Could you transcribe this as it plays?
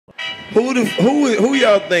Who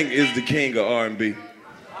y'all think is the king of R&B?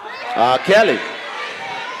 Kelly.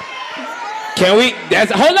 Can we?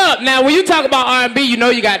 Hold up. Now, when you talk about R&B, you know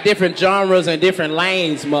you got different genres and different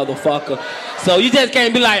lanes, motherfucker. So you just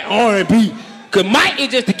can't be like R&B. Cause Mike is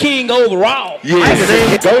just the king overall. Yeah.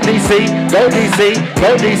 Go DC, go DC,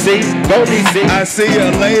 go DC, go DC. I see a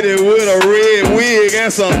lady with a red wig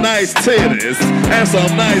and some nice titties. And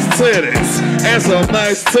some nice titties. And some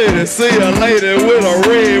nice titties. See a lady with a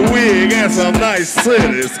red wig and some nice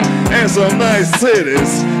titties. And some nice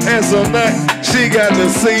titties. And some nice. She got the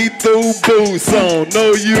see-through boots on.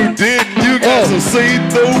 No, you didn't. You got some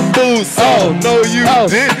see-through boots on. No, you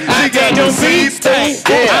didn't. She got the see-through.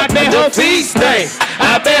 I bet her feet stay.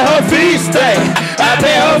 I bet her feet stay. I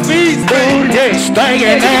bet her feet stay. Yeah,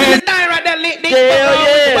 stinking ass.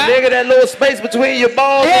 Yeah, nigga, that little space between your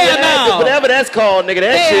balls and your ass, whatever that's called, nigga,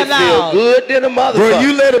 that shit feel good than a motherfucker. Bro,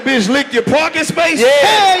 you let a bitch lick your parking space?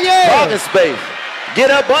 Yeah, parking space. Get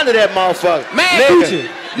up under that motherfucker. Man, coochie.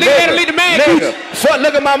 Nigga, leave the man coochie.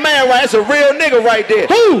 Look at my man right. That's a real nigga right there.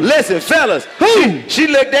 Who? Listen, fellas. Who? She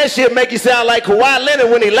licked that shit, make you sound like Kawhi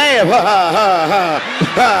Leonard when he laugh. Ha ha ha ha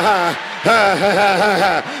ha ha.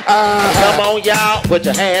 Come on, y'all, put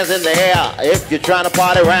your hands in the air if you're trying to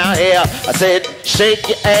party around here. I said, shake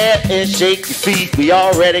your ass and shake your feet. We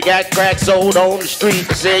already got crack sold on the street.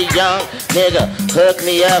 I said, young nigga, hook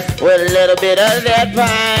me up with a little bit of that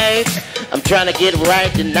pipe. I'm trying to get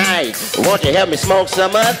right tonight. Won't you help me smoke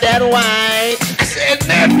some of that wine? I said,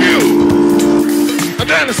 nephew, I'm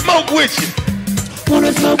trying to smoke with you.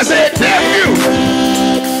 I said, nephew,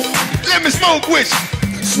 let me smoke with you.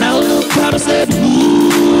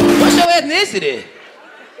 What's your ethnicity?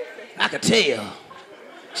 I could tell.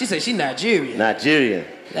 She said she Nigerian. Nigerian.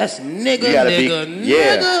 That's nigga, nigga.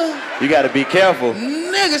 You gotta be careful.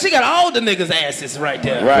 Nigga, she got all the niggas' asses right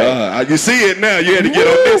there. Right. You see it now. You had to get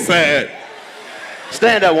on this side.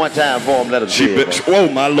 Stand up one time for him. Let him see it. Oh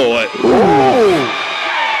my lord.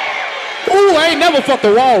 Ooh, I ain't never fucked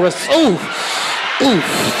a walrus. Ooh.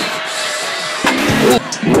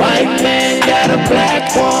 White man got a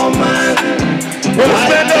black woman.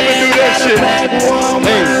 Stand up and do that shit.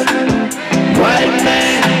 White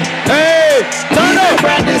man. Hey, turn up.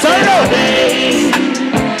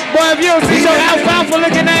 Boy, if you don't see your alfalfa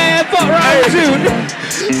looking ass, fuck right with you.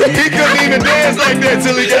 He couldn't even dance like that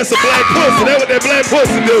till he got some black pussy. That's what that black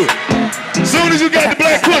pussy do. As soon as you got the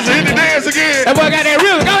black pussy, hit the dance again. That boy got that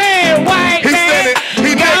real. Go ahead, white man.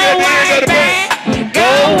 He Go white man.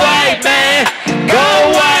 Go white man.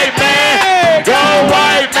 Go white man. Go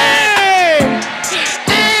white man.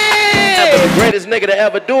 The greatest nigga to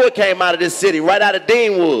ever do it came out of this city, right out of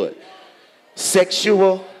Deanwood.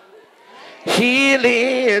 Sexual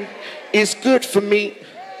healing is good for me.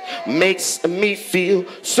 Makes me feel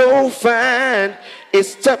so fine.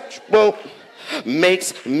 It's touchable.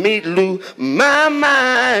 Makes me lose my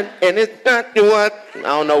mind. And it's not what I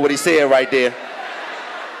don't know what he said right there.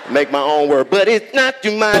 Make my own word, but it's not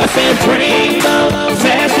too much. I said rainbow,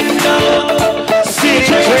 fashion nova, city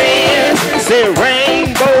trends. Said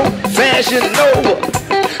rainbow, fashion nova,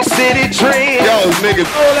 city trends. Yo, niggas.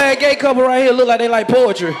 Oh, that gay couple right here look like they like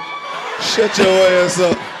poetry. Shut your ass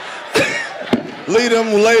up. Leave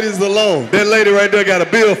them ladies alone. That lady right there got a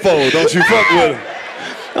billfold. Don't you fuck with her.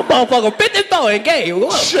 That motherfucker 54 and gay.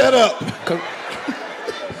 What? Shut up.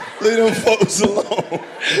 Leave them folks alone.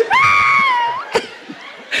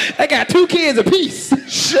 They got 2 kids apiece.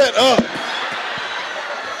 Shut up.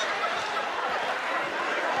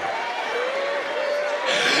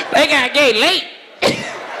 They got gay late.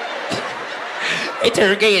 They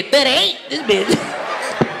turned gay at 38. This bitch.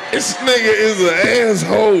 This nigga is an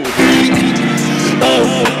asshole.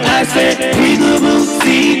 Oh, I said peekaboo,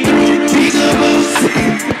 see-through, peekaboo,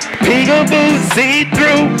 peekaboo,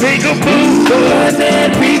 see-through, peekaboo. Oh, I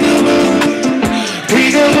said peekaboo,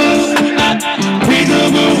 peekaboo,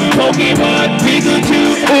 peekaboo, Pokemon, Pikachu.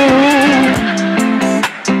 Ooh.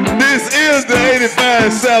 This is the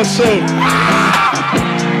 85 South Show.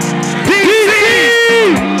 DC!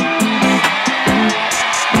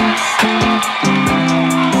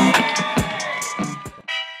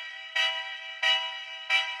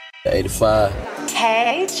 85.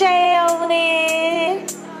 Hey, Jalen.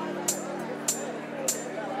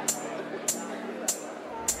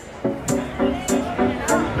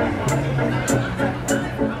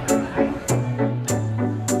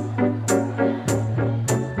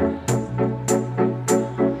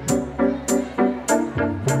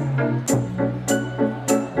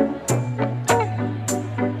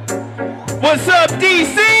 What's up,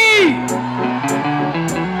 DC?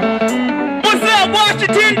 What's up,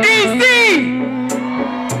 Washington, DC?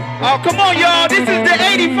 Oh, come on, y'all. This is the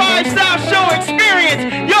 85 South Show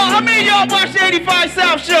experience. Yo, how many of y'all watched the 85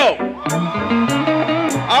 South Show?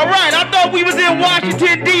 All right, I thought we was in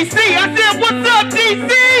Washington, D.C. I said, what's up,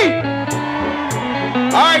 D.C.?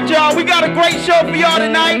 All right, y'all, we got a great show for y'all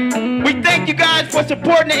tonight. We thank you guys for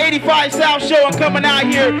supporting the 85 South Show and coming out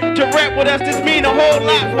here to rep with us. This means a whole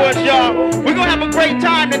lot for us, y'all. We're going to have a great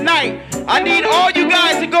time tonight. I need all you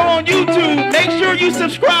guys to go on YouTube. Make sure you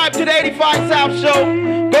subscribe to the 85 South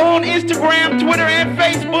Show. Go on Instagram, Twitter, and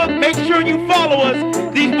Facebook. Make sure you follow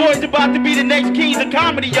us. These boys about to be the next kings of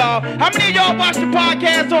comedy, y'all. How many of y'all watch the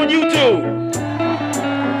podcast on YouTube?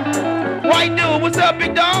 White dude, what's up,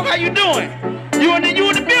 big dog? How you doing? You in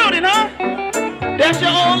the building, huh? That's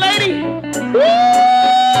your old lady? Woo!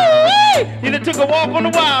 You done took a walk on the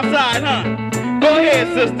wild side, huh? Go ahead,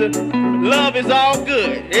 sister. Love is all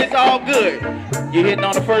good. It's all good. You hitting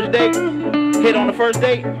on the first date? Hit on the first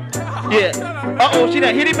date? Yeah. Uh-oh, she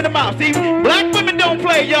done hit him in the mouth. See, black women don't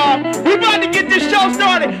play, y'all. We about to get this show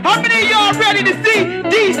started. How many of y'all ready to see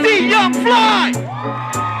dcyoungfly?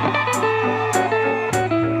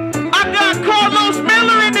 I got Karlous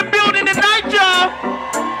Miller in the building tonight, y'all.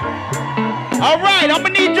 All right, I'm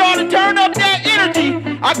gonna need y'all to turn up that energy.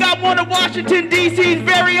 I got one of Washington, D.C.'s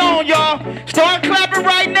very own, y'all. Start clapping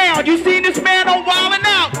right now. You seen this man on Wildin'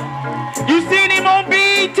 Out. You seen him on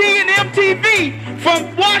BET and MTV.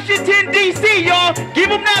 From Washington, D.C., y'all.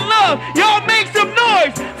 Give him that love. Y'all make some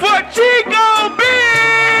noise for Chico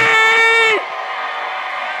bean.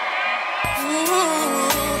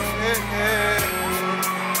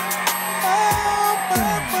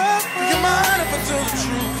 You mind if I tell the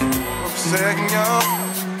truth? Second, y'all,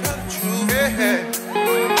 tell the truth, yeah.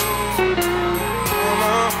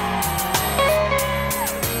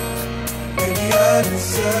 Maybe I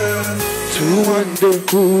deserve To wonder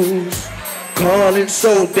who's calling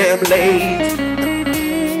so damn late.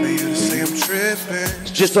 for you to say I'm tripping.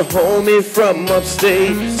 It's just a homie from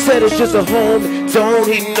upstate. Said it's just a homie. Don't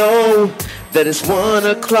he know that it's 1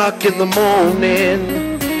 o'clock in the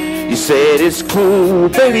morning? You said it's cool,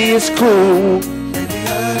 baby, it's cool. Maybe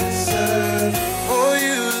I deserve for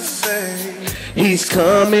you to say He's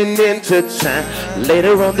coming into town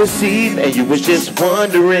later on this evening, and you was just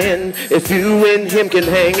wondering if you and him can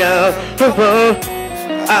hang out.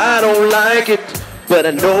 I don't like it, but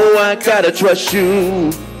I know I gotta trust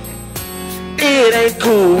you. It ain't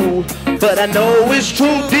cool, but I know it's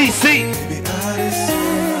true, DC. maybe I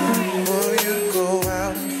deserve for you to go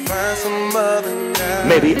out and find some other guy.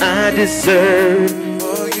 Maybe I deserve.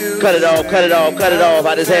 For you Cut it off, cut it off, cut it off.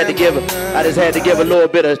 I just had to give a little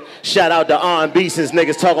bit of shout out to RnB since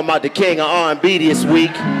niggas talking about the king of RnB this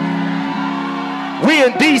week. We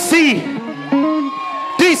in DC.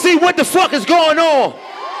 DC, what the fuck is going on?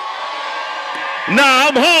 Nah,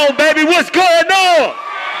 I'm home, baby. What's going on?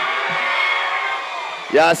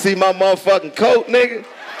 Y'all see my motherfucking coat, nigga?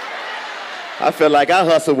 I feel like I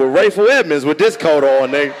hustled with Rayful Edmonds with this coat on,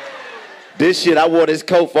 nigga. This shit, I wore this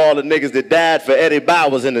coat for all the niggas that died for Eddie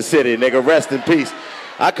Bowers in the city, nigga. Rest in peace.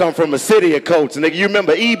 I come from a city of coats, nigga. You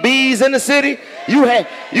remember EBs in the city? You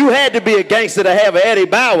had to be a gangster to have an Eddie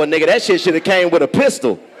Bauer, nigga. That shit should have came with a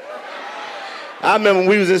pistol. I remember when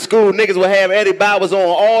we was in school, niggas would have Eddie Bowers on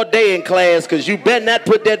all day in class, cause you better not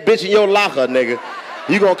put that bitch in your locker, nigga.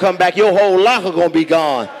 You gonna come back, your whole locker gonna be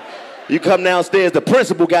gone. You come downstairs, the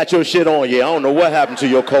principal got your shit on you. I don't know what happened to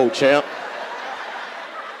your coat, champ.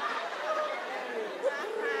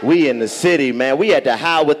 We in the city, man. We at the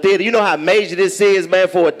Howard Theater. You know how major this is, man,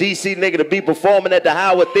 for a DC nigga to be performing at the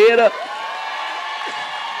Howard Theater?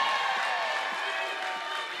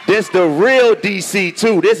 This the real DC,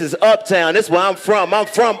 too. This is Uptown. This is where I'm from. I'm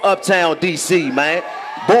from Uptown, DC, man.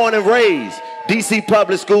 Born and raised. DC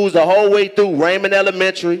public schools the whole way through. Raymond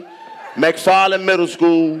Elementary, McFarland Middle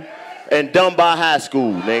School, and Dunbar High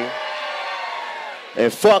School, nigga.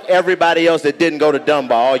 And fuck everybody else that didn't go to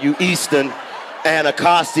Dunbar. All you Eastern,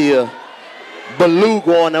 Anacostia, Ballou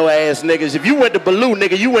going no ass niggas. If you went to Ballou,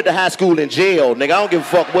 nigga, you went to high school in jail, nigga. I don't give a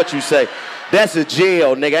fuck what you say. That's a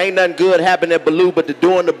jail, nigga. Ain't nothing good happened at Ballou but the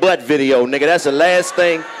Doing the Butt video, nigga. That's the last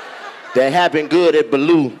thing that happened good at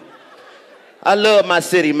Ballou. I love my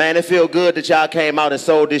city, man. It feel good that y'all came out and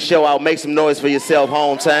sold this show out. Make some noise for yourself,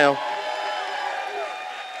 hometown.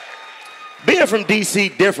 Being from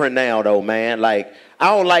DC different now, though, man. Like, I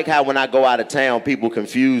don't like how when I go out of town, people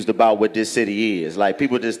confused about what this city is. Like,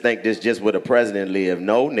 people just think this just where the president live.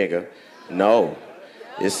 No, nigga. No.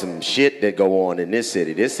 There's some shit that go on in this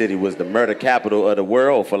city. This city was the murder capital of the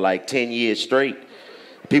world for like 10 years straight.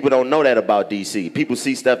 People don't know that about DC. People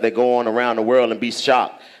see stuff that go on around the world and be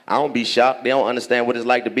shocked. I don't be shocked. They don't understand what it's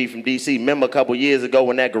like to be from DC. Remember a couple years ago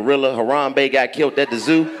when that gorilla, RnB, got killed at the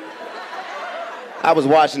zoo? I was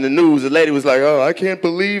watching the news. The lady was like, oh, I can't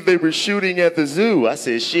believe they were shooting at the zoo. I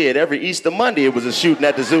said, shit, every Easter Monday it was a shooting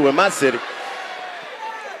at the zoo in my city.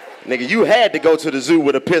 Nigga, you had to go to the zoo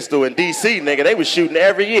with a pistol in D.C., nigga. They was shooting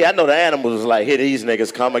every year. I know the animals was like, here these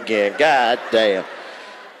niggas come again. God damn.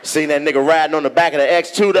 Seen that nigga riding on the back of the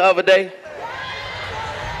X2 the other day?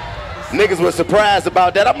 Niggas was surprised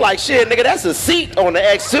about that. I'm like, shit, nigga, that's a seat on the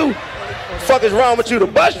X2. Fuck is wrong with you? The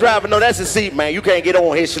bus driver? No, that's a seat, man. You can't get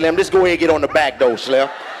on here, Slim. Just go ahead and get on the back door, Slim.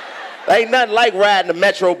 Ain't nothing like riding the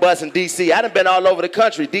metro bus in D.C. I done been all over the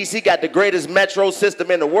country. D.C. got the greatest metro system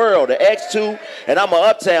in the world, the X2, and I'm an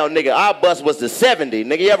uptown nigga. Our bus was the 70.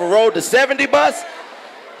 Nigga, you ever rode the 70 bus?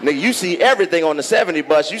 Nigga, you see everything on the 70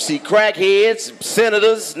 bus. You see crackheads,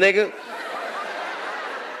 senators, nigga.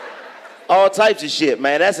 All types of shit,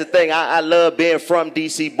 man. That's the thing. I love being from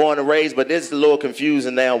D.C., born and raised, but it's a little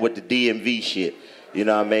confusing now with the DMV shit. You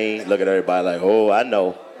know what I mean? Look at everybody like, oh, I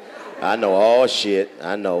know all shit.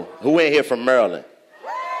 I know. Who in here from Maryland?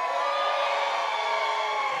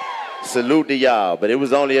 Salute to y'all. But it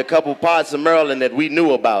was only a couple parts of Maryland that we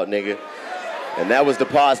knew about, nigga. And that was the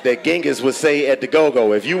parts that Genghis would say at the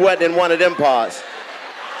go-go. If you wasn't in one of them parts,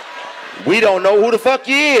 we don't know who the fuck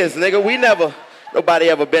you is, nigga. Nobody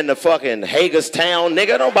ever been to fucking Hagerstown,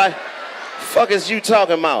 nigga. Nobody. Fuck is you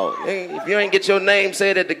talking about? If you ain't get your name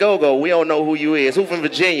said at the go-go, we don't know who you is. Who from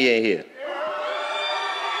Virginia in here?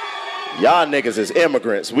 Y'all niggas is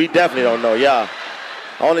immigrants. We definitely don't know y'all.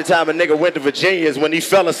 Only time a nigga went to Virginia is when he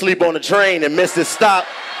fell asleep on the train and missed his stop.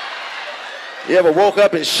 You ever woke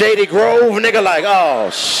up in Shady Grove, nigga, like, oh,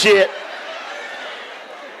 shit.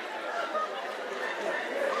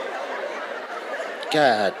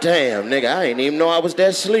 God damn, nigga, I didn't even know I was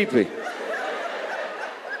that sleepy.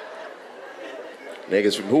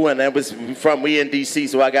 Niggas from who and that was from, we in D.C.,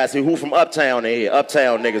 so I got to see who from Uptown in here.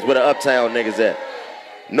 Uptown niggas, where the Uptown niggas at?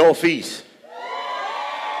 Northeast.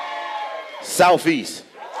 Southeast.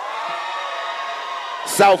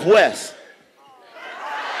 Southwest.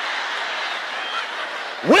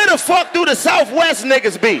 Where the fuck do the Southwest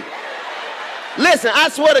niggas be? Listen, I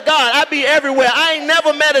swear to God, I be everywhere. I ain't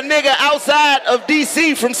never met a nigga outside of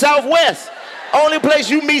D.C. from Southwest. Only place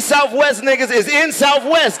you meet Southwest niggas is in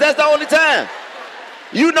Southwest. That's the only time.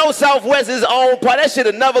 You know Southwest is own part. That shit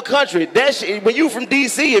another country. That shit, when you from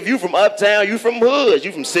D.C., if you from Uptown, you from Hoods.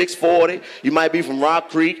 You from 640. You might be from Rock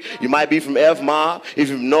Creek. You might be from F-Mob. If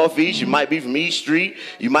you from Northeast, you might be from East Street.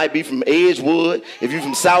 You might be from Edgewood. If you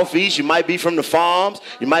from Southeast, you might be from the Farms.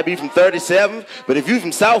 You might be from 37th. But if you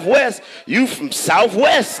from Southwest, you from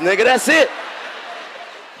Southwest, nigga. That's it.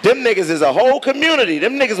 Them niggas is a whole community.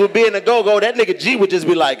 Them niggas would be in the go-go. That nigga G would just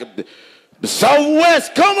be like, the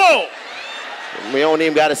Southwest, come on. We don't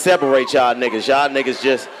even gotta separate y'all niggas. Y'all niggas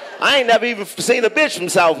just, I ain't never even seen a bitch from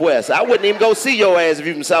Southwest. I wouldn't even go see your ass if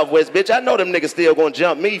you from Southwest, bitch. I know them niggas still gonna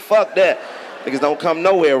jump me. Fuck that. Niggas don't come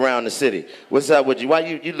nowhere around the city. What's up with you? Why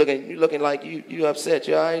you looking like you upset?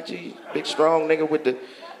 You all right, G? Big strong nigga with the,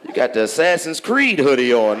 you got the Assassin's Creed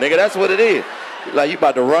hoodie on, nigga. That's what it is. Like you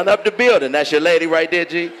about to run up the building. That's your lady right there,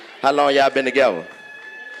 G. How long y'all been together?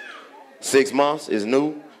 6 months? Is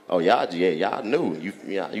new? Oh, y'all, yeah, y'all knew.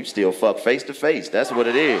 You still fuck face to face. That's what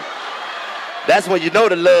it is. That's when you know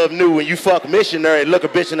the love new, when you fuck missionary and look a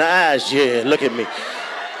bitch in the eyes. Yeah, look at me.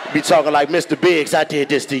 Be talking like Mr. Biggs, I did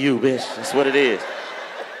this to you, bitch. That's what it is.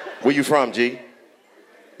 Where you from, G?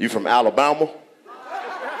 You from Alabama?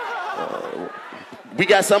 We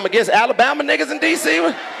got something against Alabama niggas in D.C.?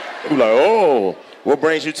 We like, oh, what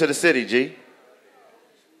brings you to the city, G?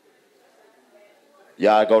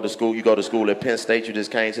 Y'all go to school, you go to school at Penn State, you just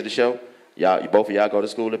came to the show? Both of y'all go to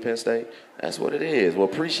school at Penn State? That's what it is. Well,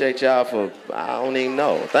 appreciate y'all for, I don't even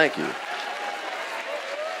know. Thank you.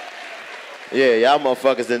 Yeah, y'all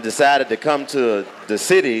motherfuckers done decided to come to the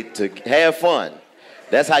city to have fun.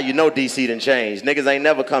 That's how you know D.C. done changed. Niggas ain't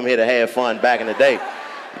never come here to have fun back in the day.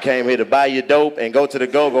 You came here to buy your dope and go to the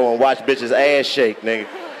go-go and watch bitches' ass shake, nigga.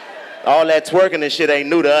 All that twerking and shit ain't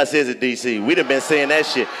new to us, is it, D.C.? We done been seeing that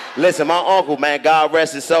shit. Listen, my uncle, man, God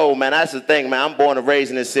rest his soul, man, that's the thing, man. I'm born and raised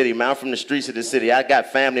in this city, man. I'm from the streets of the city. I got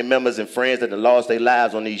family members and friends that have lost their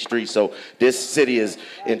lives on these streets, so this city is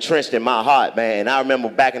entrenched in my heart, man. And I remember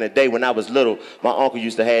back in the day when I was little, my uncle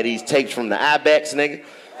used to have these tapes from the Ibex, nigga.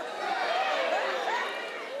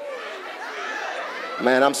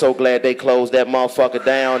 Man, I'm so glad they closed that motherfucker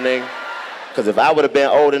down, nigga. Because if I would have been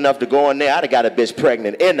old enough to go in there, I'd have got a bitch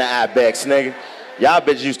pregnant in the Ibex, nigga. Y'all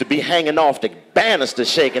bitches used to be hanging off the banister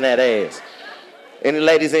shaking that ass. Any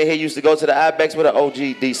ladies in here used to go to the Ibex with the OG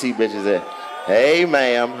DC bitches at? Hey,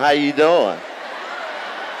 ma'am, how you doing?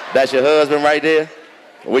 That's your husband right there?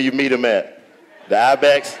 Where you meet him at? The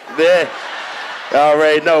Ibex? There. I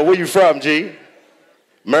already know. Where you from, G?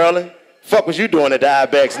 Maryland? Fuck was you doing at the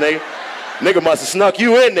Ibex, nigga? Nigga must have snuck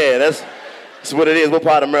you in there. That's what it is. What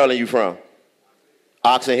part of Maryland you from?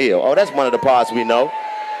 Oxon Hill. Oh, that's one of the parts we know.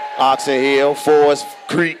 Oxon Hill, Forest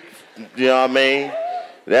Creek, you know what I mean?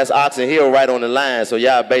 That's Oxon Hill right on the line, so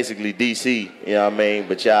y'all basically DC, you know what I mean?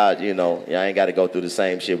 But y'all, you know, y'all ain't got to go through the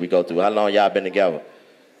same shit we go through. How long y'all been together?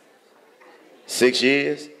 6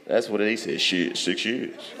 years? That's what it is. He said, shit, 6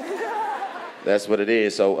 years. That's what it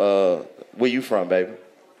is. So, where you from, baby?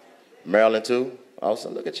 Maryland, too? Also,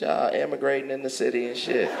 look at y'all immigrating in the city and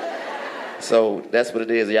shit. So, that's what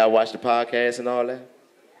it is. Y'all watch the podcast and all that?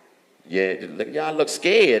 Yeah, y'all look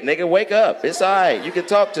scared, nigga. Wake up. It's all right. You can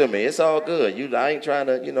talk to me. It's all good. I ain't trying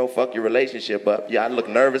to, you know, fuck your relationship up. Y'all look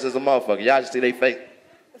nervous as a motherfucker. Y'all just see they face.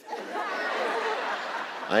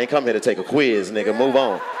 I ain't come here to take a quiz, nigga. Move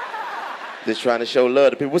on. Just trying to show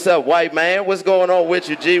love to people. What's up, white man? What's going on with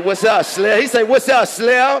you, G? What's up, Slim? He say, what's up,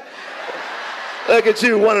 Slim? Look at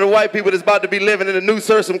you, one of the white people that's about to be living in the new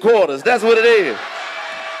Sursum quarters. That's what it is.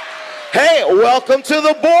 Hey, welcome to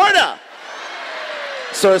the border.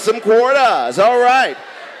 Sursum quarters. All right.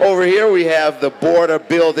 Over here we have the border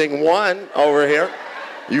building 1 over here.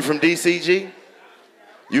 You from DCG?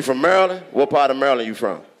 You from Maryland? What part of Maryland you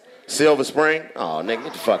from? Silver Spring? Oh, nigga,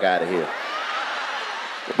 get the fuck out of here.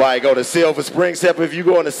 Nobody go to Silver Spring except if you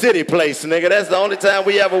go in the city place, nigga. That's the only time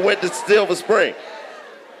we ever went to Silver Spring.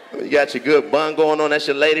 You got your good bun going on. That's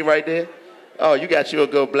your lady right there? Oh, you got you a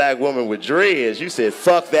good black woman with dreads. You said,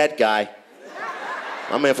 fuck that guy.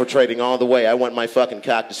 I'm infiltrating all the way. I want my fucking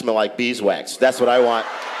cock to smell like beeswax. That's what I want.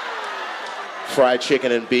 Fried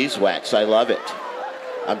chicken and beeswax. I love it.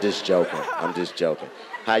 I'm just joking. I'm just joking.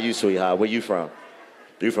 How you, sweetheart? Where you from?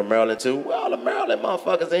 You from Maryland, too? Well, all the Maryland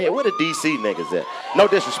motherfuckers in here. Where the D.C. niggas at? No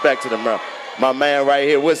disrespect to the Maryland. My man right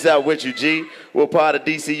here. What's up with you, G? What part of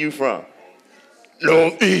D.C. you from?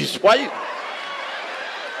 Northeast. Why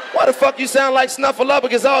the fuck you sound like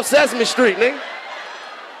Snuffleupagus off Sesame Street, nigga?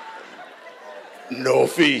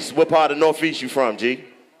 Northeast. What part of Northeast you from, G?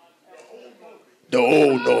 The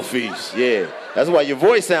old Northeast. Yeah. That's why your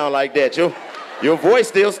voice sound like that, yo. Your voice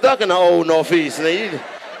still stuck in the old Northeast. Nigga.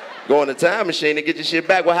 Go in the time machine and get your shit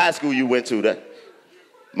back. What high school you went to?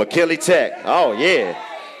 McKinley Tech. Oh, yeah.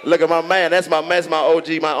 Look at my man. That's my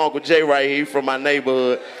OG, my Uncle Jay right here from my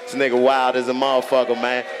neighborhood. This nigga wild as a motherfucker,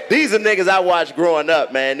 man. These are niggas I watched growing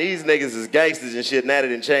up, man. These niggas is gangsters and shit. Now they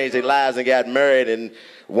done changed their lives and got married and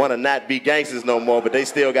want to not be gangsters no more, but they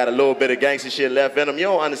still got a little bit of gangster shit left in them. You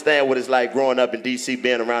don't understand what it's like growing up in D.C.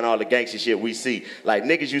 being around all the gangster shit we see. Like,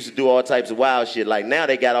 niggas used to do all types of wild shit. Like, now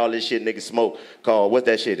they got all this shit niggas smoke called, what's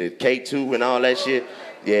that shit, K2 and all that shit?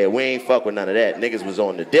 Yeah, we ain't fuck with none of that. Niggas was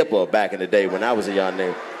on the Dipper back in the day when I was a young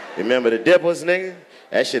nigga. Remember the Dippers, nigga?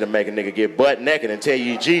 That shit'll make a nigga get butt naked and tell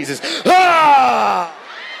you Jesus. Ah!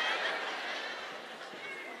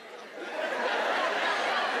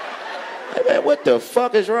 Hey, man, what the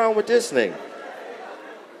fuck is wrong with this nigga?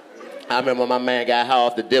 I remember my man got high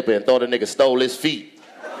off the Dipper and thought the nigga stole his feet.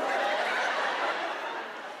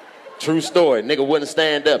 True story. Nigga wouldn't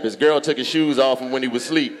stand up. His girl took his shoes off him when he was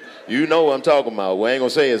asleep. You know what I'm talking about. We ain't gonna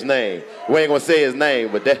say his name. We ain't gonna say his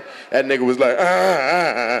name, but that nigga was like,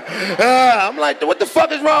 I'm like, what the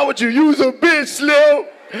fuck is wrong with you? You was a bitch, Slim.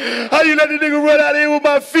 How you let the nigga run out of here with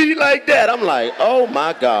my feet like that? I'm like, oh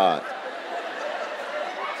my God.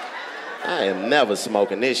 I am never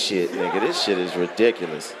smoking this shit, nigga. This shit is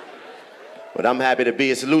ridiculous. But I'm happy to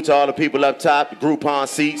be. A salute to all the people up top, the Groupon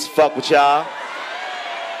seats. Fuck with y'all.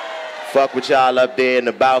 Fuck with y'all up there in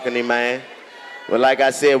the balcony, man. But like I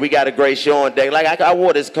said, we got a great show on deck. Like, I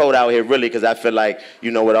wore this coat out here really because I feel like,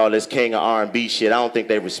 you know, with all this king of R&B shit, I don't think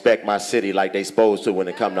they respect my city like they supposed to when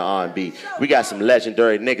it come to R&B. We got some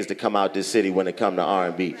legendary niggas to come out this city when it come to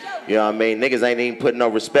R&B. You know what I mean? Niggas ain't even putting no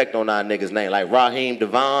respect on our niggas' name. Like Raheem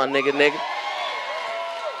Devon, nigga.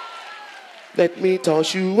 Let me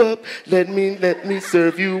toss you up, let me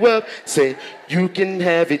serve you up. Say, you can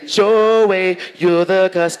have it your way, you're the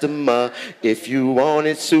customer. If you want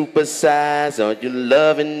it supersized or you're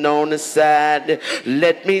loving on the side,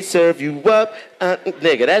 let me serve you up.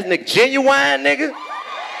 Nigga, that's nigga, genuine nigga.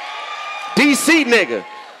 DC nigga.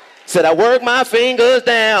 Said I work my fingers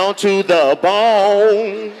down to the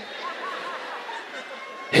bone.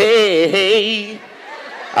 Hey.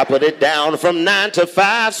 I put it down from 9 to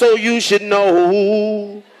 5, so you should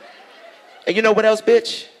know. And you know what else,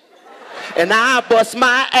 bitch? And I bust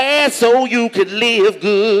my ass so you could live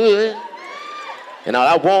good. And all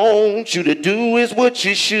I want you to do is what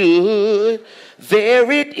you should. There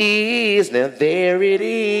it is, now there it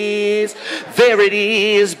is. There it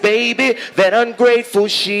is, baby, that ungrateful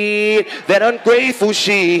shit. That ungrateful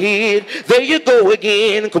shit. There you go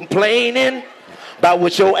again, complaining. About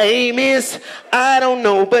what your aim is, I don't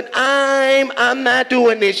know, but I'm not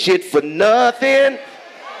doing this shit for nothing.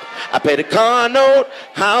 I pay the car note,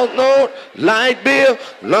 house note, light bill.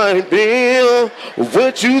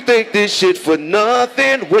 What you think this shit for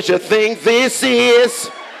nothing? What you think this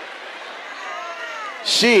is?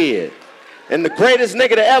 Shit. And the greatest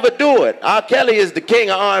nigga to ever do it. R. Kelly is the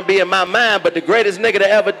king of R&B in my mind, but the greatest nigga to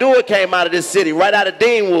ever do it came out of this city, right out of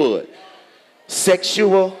Deanwood.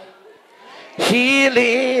 Sexual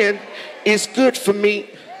healing is good for me.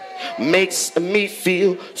 Makes me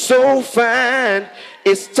feel so fine.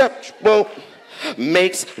 It's touchable.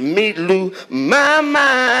 Makes me lose my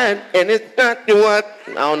mind. And it's not too much.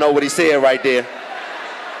 I don't know what he said right there.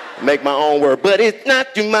 Make my own word. But it's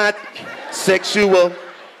not too much. Sexual.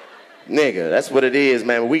 Nigga, that's what it is,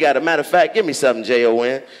 man. We got a matter of fact, give me something,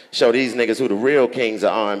 J.O.N. Show these niggas who the real kings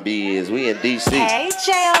of R&B is. We in D.C. Hey,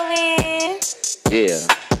 J.O.N. Yeah.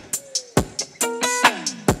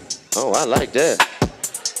 Oh, I like that.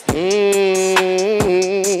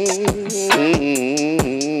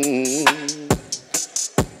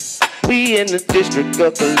 We in the District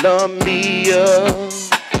of Columbia.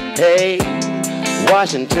 Hey,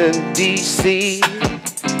 Washington, D.C.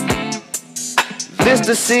 This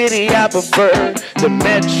the city I prefer. The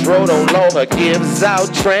metro no longer gives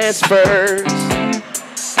out transfers.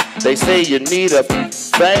 They say you need a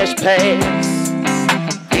flash pass.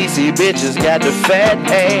 DC bitches got the fat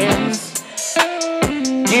ass.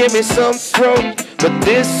 Give me some throat, but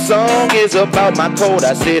this song is about my coat.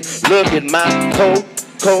 I said, look at my coat,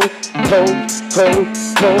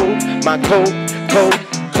 my coat.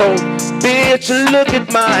 Bitch, look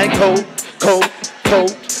at my coat,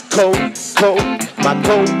 my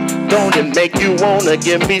coat. Don't it make you wanna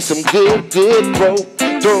give me some good throat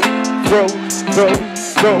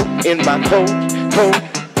in my coat.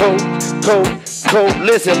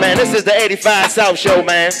 Listen, man, this is the 85 South Show,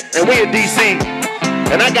 man, and we in DC.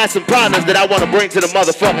 And I got some partners that I want to bring to the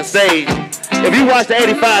motherfucking stage. If you watch the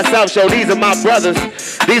 85 South Show, these are my brothers.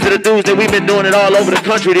 These are the dudes that we've been doing it all over the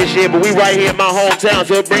country this year, but we right here in my hometown,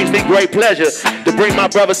 so it brings me great pleasure to bring my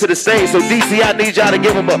brothers to the stage. So DC, I need y'all to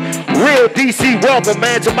give them a real DC welcome,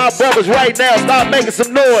 man, to my brothers right now. Start making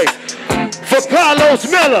some noise for Karlous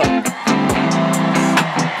Miller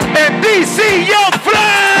and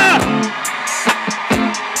dcyoungfly.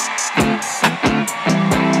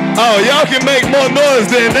 Oh, y'all can make more noise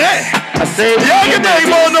than that. I said y'all can make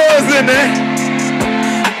more noise than that.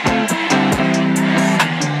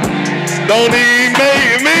 Don't even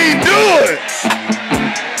make me do it.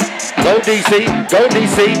 Go DC, go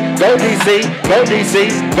DC, go DC, go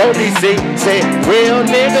DC, go DC. Say real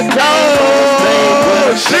nigga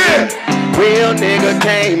Oh, shit. Real nigga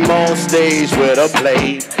came on stage with a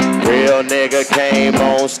plate. Real nigga came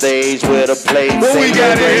on stage with a plate. What we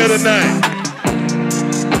got in here tonight?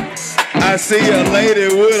 I see a lady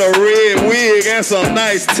with a red wig and some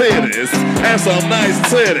nice titties, and some nice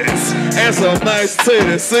titties, and some nice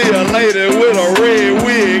titties. See a lady with a red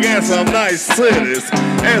wig and some nice titties,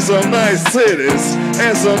 and some nice titties,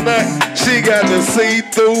 and some nice. She got the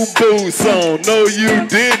see-through boots on. No, you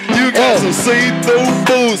didn't. You got some see-through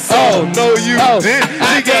boots on. No, you didn't.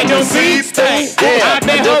 She got the see-through. I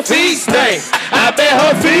bet her feet stink. I bet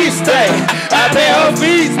her feet stink. I bet her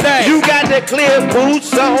feet stink. You got the clear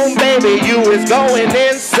boots on, baby. You is going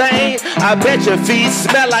insane. I bet your feet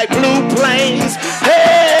smell like blue planes.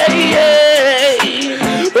 Hey,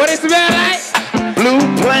 What it smell like? blue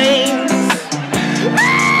planes.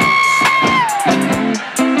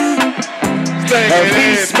 Her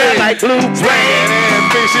feet smell like blue planes.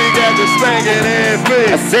 She got the stinking ass feet.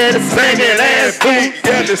 I said the stinking ass feet.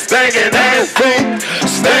 Got the stinking ass feet.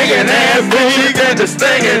 Stinking ass feet. She got the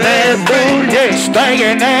stinking ass feet. Yeah,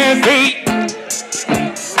 stinking ass feet.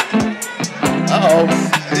 Uh-oh.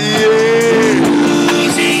 Yeah.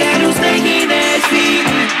 She got no stinking ass feet.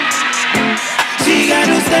 She got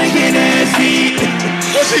no stinking ass feet.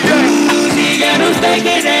 What she got? She got no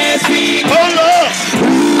stinking ass feet. Hold up.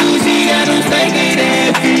 She got no stinking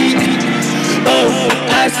ass feet. Oh,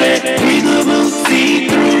 I said peekaboo,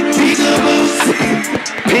 see-through, peekaboo.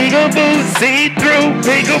 Peekaboo, see-through,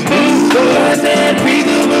 peekaboo. Oh, I said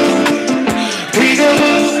peekaboo,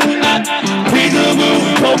 peekaboo, peekaboo,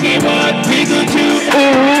 Pokemon, Pikachu.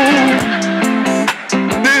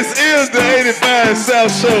 This is the 85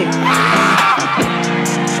 South Show.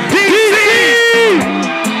 DC!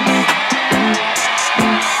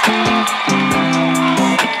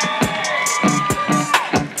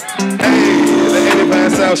 Hey, the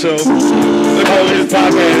 85 South Show. Look at this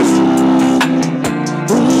podcast.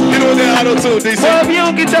 Get on that auto tune, DC. Well, if you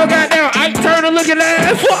don't get your goddamn Ike Turner looking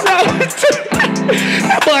ass, what wrong with you?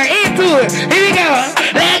 That boy into it. Here we go.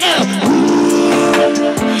 Let go.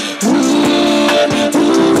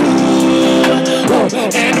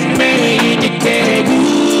 And the man you can't.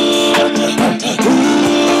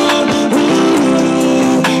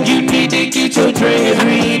 You need to get your dreams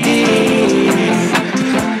redid.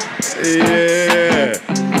 Yeah.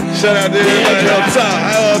 Shout out to everybody up top.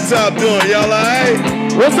 How up top doing? Y'all alright?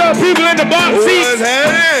 What's up, people in the box seats? What's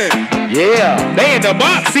happening? Yeah, they in the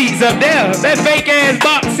box seats up there. That fake ass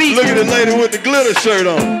box seat. Look at the lady with the glitter shirt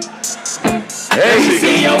on. Hey, we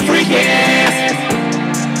see your freaky ass.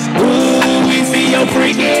 Ooh, we see your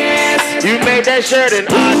freaky ass. You made that shirt in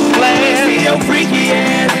art class. We see your freaky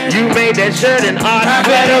ass. You made that shirt in art I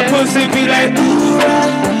class. bet her pussy be like ooh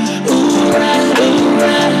rah, ooh rah, ooh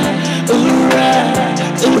rah, ooh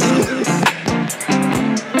rah, ooh.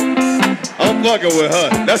 I'm fucking with her.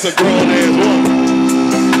 That's a grown ass woman.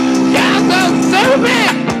 Y'all so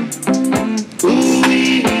stupid. Ooh,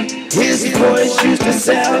 his voice used to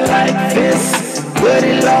sound like this, but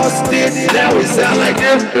he lost it. Now it sound like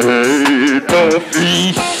this.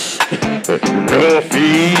 Puffy,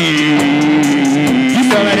 Puffy. You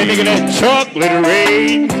sound like that nigga that chocolate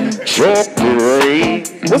rain. Chocolate rain.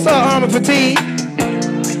 What's up, Army Fatigue?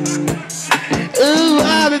 Ooh,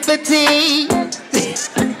 Army Fatigue.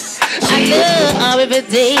 I love Army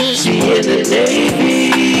Fatigue. She in the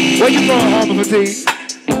Navy. Where you from, Army Fatigue?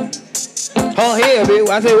 Oh, hell, bitch.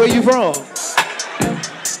 I said, where you from?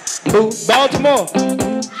 Who? Baltimore.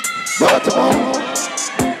 Baltimore.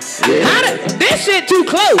 Yeah. How did, this shit too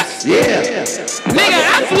close. Yeah. Nigga,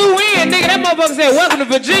 I flew in. Nigga, that motherfucker said, welcome to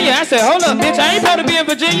Virginia. I said, hold up, bitch. I ain't supposed to be in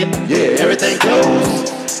Virginia. Yeah, everything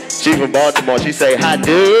closed. She from Baltimore. She say, hot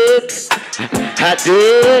dog, hot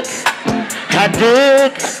dog, hot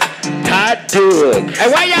dog, hot dog.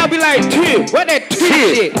 And why y'all be like, tip? What that tip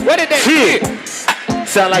shit? What is that tip?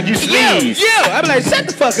 Sound like you sneeze. Yo, I be like, shut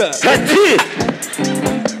the fuck up. Hot tip.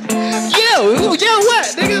 Yo, what?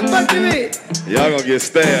 Nigga, fuck you mean? Y'all gonna get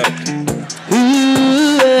stabbed.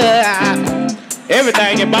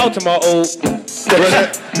 Everything in Baltimore, old.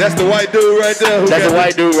 That's the white dude right there. That's the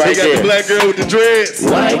white dude right He got there. the black girl with the dreads.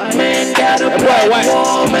 White man got a black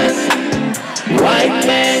woman. White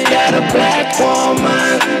man got a black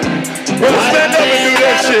woman. Brother, stand up and do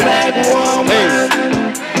that shit. Black woman.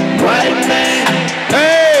 White man.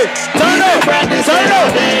 Hey, turn up. Turn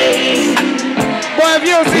up. Boy, if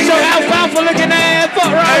you don't see your alfalfa looking ass,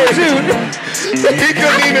 fuck wrong with you. He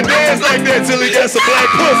couldn't even dance like that till he got some black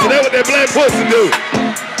pussy. That's what that black pussy do.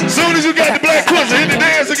 As soon as you got the black pussy, hit the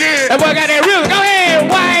dance again. That boy got that real. Go ahead,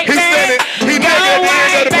 white He man. standing. He Go naked at the end of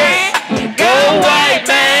white the man. bus. Go white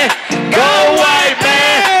man. Go white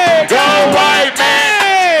man. Go white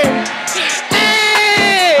man.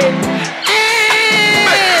 Hey.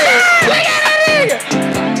 Hey. Look at that nigga.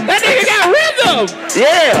 That nigga got rhythm.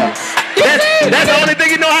 Yeah. That's the only thing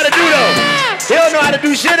he know how to do though. He don't know how to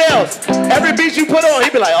do shit else. Every beat you put on, he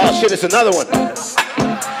be like, oh shit, it's another one.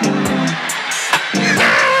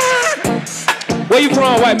 Where you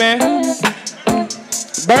from, white man?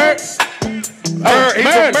 Bird? Bird, he's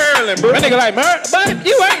from Maryland, bro. That nigga like Bird, but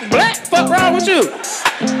you ain't black. Fuck wrong with you?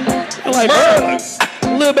 You like Bird?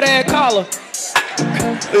 A little bit of that collar.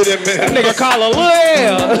 Look at that man. That nigga collar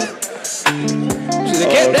little.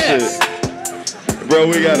 Should've kept that. Shit. Bro,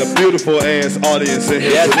 we got a beautiful ass audience in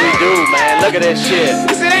here. Yes, we do, man. Look at this shit.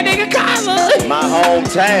 You see that nigga collar? My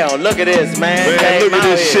hometown. Look at this, man. Man, Came look at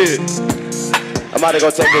out this here. shit. I'm about to go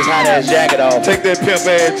take this hot ass jacket off. Take that pimp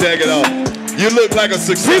ass jacket off. You look like a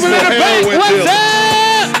successful People in the back, heroin what's dealer.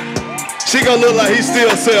 up? She gonna look like he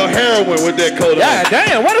still sell heroin with that coat on. God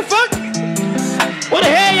damn, what the fuck? What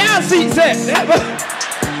the hell y'all seats at?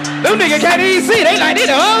 Them niggas can't even see. They like this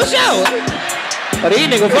the whole show. But these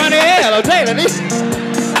niggas funny as hell, I'm telling you.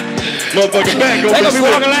 Motherfucking back They gonna gonna be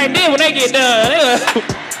walking like this when they get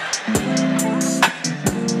done.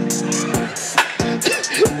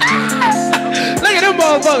 Look at them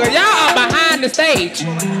motherfuckers. Y'all are behind the stage.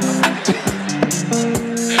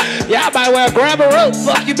 Y'all might well grab a rope.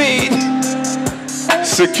 Fuck you mean.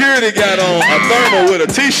 Security got on a thermal with a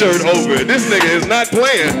t-shirt over it. This nigga is not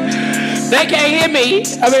playing. They can't hear me.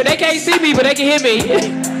 I mean, they can't see me, but they can hear me.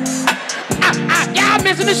 Y'all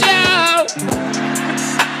missing the show.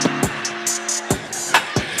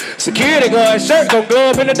 Security guard shirt gonna go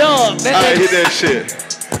up in the dog. All right, hit that shit.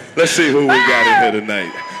 Let's see who we got in here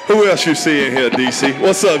tonight. Who else you see in here, DC?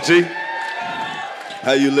 What's up, G?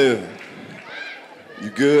 How you living? You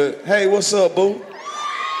good? Hey, what's up, boo?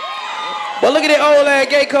 But look at that old ass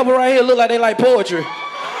gay couple right here. Look like they like poetry.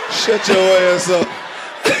 Shut your ass up.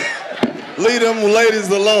 Leave them ladies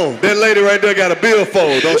alone. That lady right there got a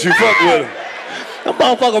billfold. Don't you fuck with her. That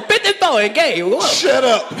motherfucker 54 and gay. What? Shut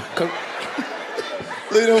up.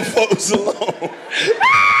 Leave them folks alone.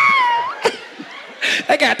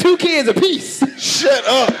 They got 2 kids apiece. Shut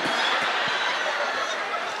up.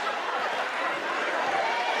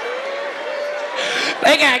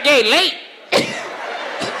 They got gay late.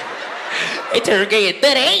 They turned gay at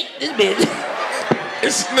 38. This bitch.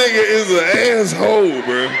 This nigga is an asshole,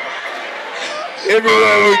 bro.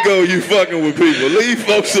 Everywhere we go, you fucking with people. Leave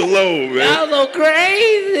folks alone, man. Y'all so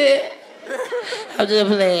crazy. I'm just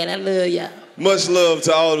playing. I love y'all. Much love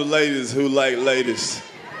to all the ladies who like ladies.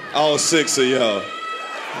 All 6 of y'all.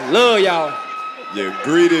 Love y'all. You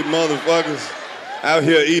greedy motherfuckers. Out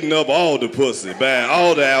here eating up all the pussy, buying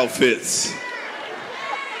all the outfits.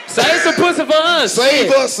 Save some pussy for us.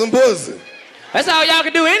 Save us some pussy. That's all y'all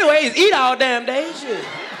can do anyway is eat all damn day. Shit.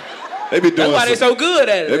 They be doing That's why they so good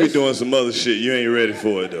at it. They be doing some other shit. You ain't ready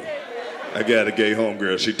for it, though. I got a gay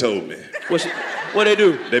homegirl. She told me. What they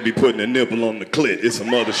do? They be putting a nipple on the clit. It's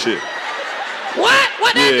some other shit. What?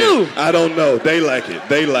 What they do? I don't know. They like it.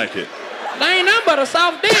 They like it. They ain't nothing but a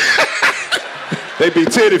soft dick. They be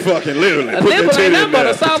titty fucking, literally. A nipple ain't nothing but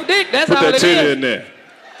a soft dick. That's all it is. Put that titty in there.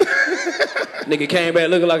 Nigga came back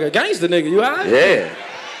looking like a gangster nigga. You all right? Yeah.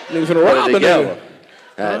 Nigga finna rob a nigga.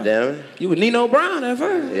 God damn it. You was Nino Brown at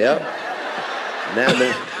first. Yep. Now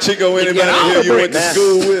the Chico, anybody here you went to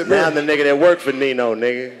school with, bro? Now the nigga that worked for Nino,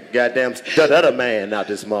 nigga. Goddamn, the other man out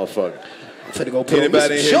this motherfucker. I'm finna go put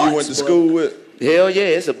anybody in here you went to school with? Hell yeah,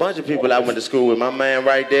 it's a bunch of people I went to school with. My man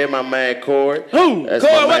right there, my man Cord. Who? That's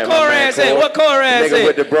Cord, my what man, Cord ass at? What Cord ass at? Nigga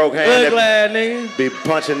with the broke hand. Ugly ass nigga. Be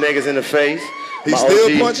punching niggas in the face. He still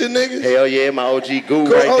punching niggas? Hell yeah, my OG goo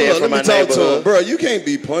Cord, right hold there on, from let my me talk to him. neighborhood. Bro, you can't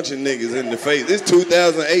be punching niggas in the face. It's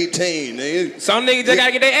 2018, nigga. Some niggas just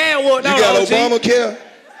gotta get their ass whooped. You got Obamacare?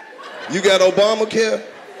 You got Obamacare?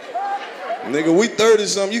 Nigga, we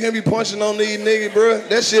 30-something. You can't be punching on these niggas, bro.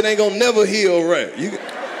 That shit ain't gonna never heal right.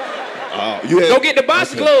 Go get the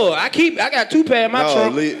box glove. I got 2 pair in my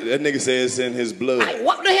trunk. That nigga said it's in his blood. Like,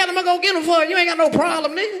 what the hell am I gonna get him for? You ain't got no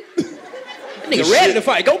problem, nigga. Nigga ready to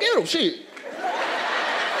fight. Go get him, shit.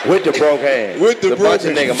 With the broke hand. With the broke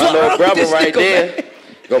hand. Nigga, my little brother right there.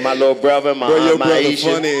 Go my little brother, my Bro, your brother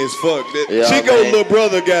Aisha. funny as fuck. Yeah, Chico man. little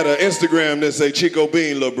brother got an Instagram that say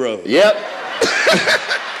Chicobean little brother. Yep.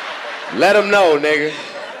 Let him know, nigga.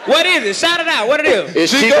 What is it? Shout it out. What it is?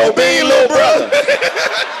 It's Chicobean little brother.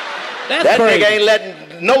 That's That crazy. nigga ain't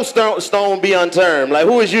letting no stone be unturned. Like,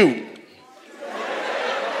 who is you?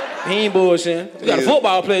 He ain't bullshitting. You got a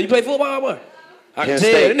football player. You play football, boy? I can Penn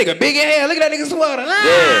tell. State. That nigga big as hell. Look at that nigga sweater.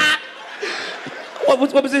 Ah! Yeah.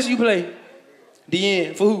 What position you play?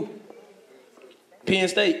 DN. For who? Penn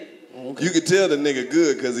State. Okay. You can tell the nigga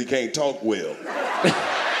good because he can't talk well.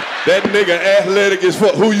 That nigga athletic as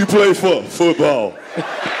fuck. Who you play for? Football.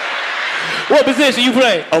 What position you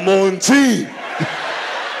play? I'm on team.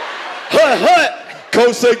 Hut.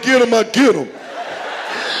 Coach say get him, I get him.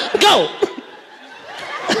 Go.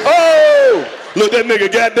 Oh! Look, that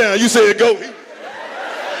nigga got down. You said go.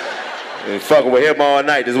 And fucking with him all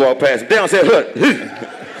night, just walk past him. Down, said hut.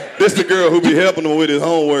 This the girl who be helping him with his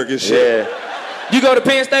homework and shit. Yeah. You go to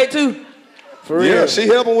Penn State too? For real? Yeah, she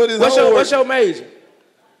helping with his homework. What's your major?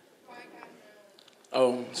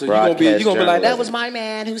 Oh, so you gonna be like, that was my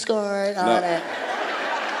man who scored all that.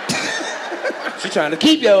 She trying to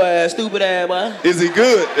keep your ass, stupid ass, boy. Is he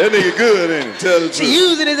good? That nigga good, ain't he? Tell the truth. She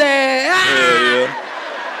using his ass. Ah!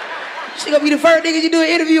 Yeah. She gonna be the first nigga you do an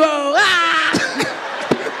interview on. Ah!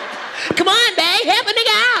 Come on, babe, help a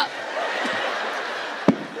nigga out.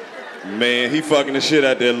 Man, he fucking the shit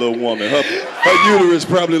out that little woman. Her uterus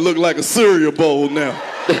probably look like a cereal bowl now.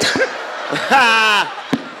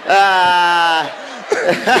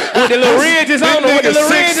 With the little ridges on her. With the little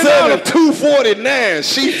ridges on her. 249.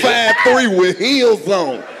 She 5'3" with heels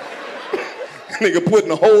on. Nigga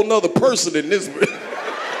putting a whole nother person in this.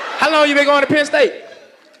 How long you been going to Penn State?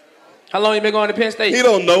 How long you been going to Penn State? He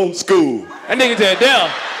don't know. School. That nigga said, there.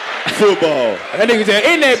 Football. That nigga said,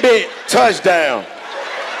 in that bit. Touchdown.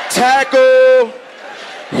 Tackle.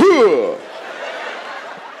 Huh.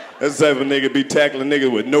 That's the type of nigga be tackling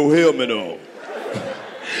niggas with no helmet on.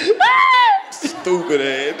 Stupid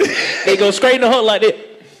ass. They go straight in the hunt like that.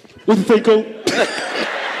 What you think, Coach?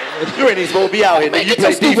 You ain't even supposed to be out here. Man, You get play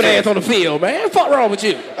your stupid defense. ass on the field, man. Fuck wrong with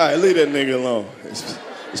you? All right, leave that nigga alone.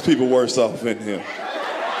 There's people worse off than him.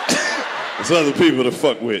 There's other people to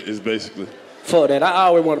fuck with, is basically. Fuck that. I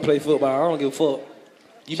always want to play football. I don't give a fuck.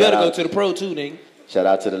 You better go to the pro too, nigga. Shout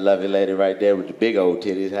out to the lovely lady right there with the big old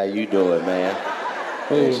titties. How you doing, man?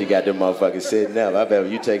 Man, she got them motherfuckers sitting up. I bet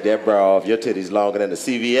when you take that bra off, your titties longer than the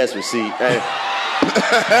CVS receipt. Hey.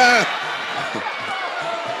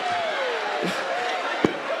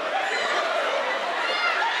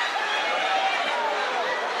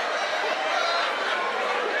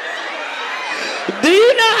 Do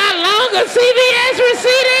you know how long a CVS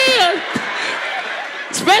receipt is?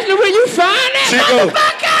 Especially when you find that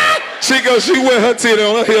motherfucker. Chico, she wear her titty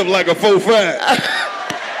on her hip like a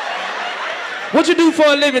 4-5. What you do for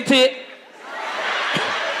a living, Tit?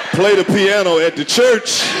 Play the piano at the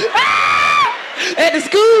church. At the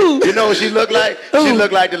school. You know what she looked like? Ooh. She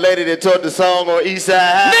looked like the lady that taught the song on East Side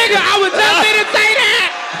High. Nigga, I was just finna say that.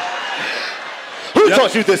 Who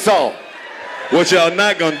taught you this song? What y'all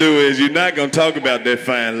not gonna do is you're not gonna talk about that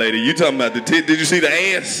fine lady. You talking about the tit. Did you see the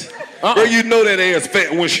ass? Bro, you know that ass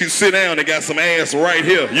fat when she sit down. They got some ass right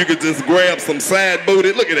here. You could just grab some side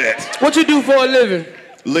booty. Look at that. What you do for a living?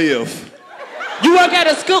 Live. You work at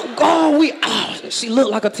a school? Oh, she look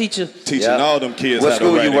like a teacher. Teaching all them kids What how to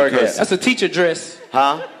school write you in work at? cursive. That's a teacher dress.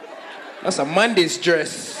 Huh? That's a Monday's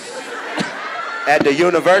dress. At the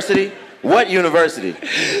university? What university?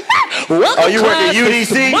 Welcome Oh, you work at class,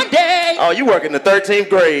 it's UDC? Monday. Oh, you work in the 13th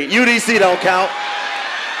grade. UDC don't count.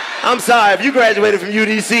 I'm sorry, if you graduated from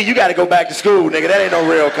UDC, you gotta go back to school, nigga. That ain't no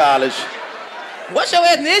real college. What's your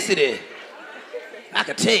ethnicity? I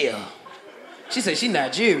could tell. She said she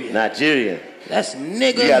Nigerian. Nigerian. That's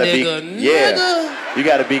nigga, You gotta nigga. You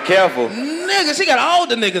gotta be careful. Nigga, she got all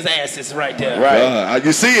the niggas' asses right there. Right.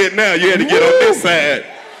 You see it now. You had to get on this side.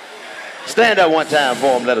 Stand up one time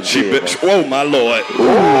for him, let him see it. Oh, my Lord.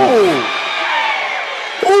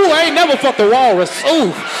 Ooh, I ain't never fucked a walrus.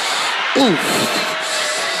 Ooh.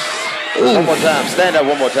 One more time. Stand up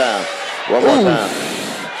one more time. One more time.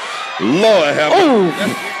 Lord have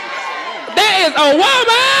mercy. That is a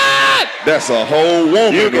woman! That's a whole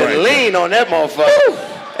woman. You can right lean on that motherfucker.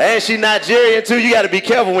 And she Nigerian too. You gotta be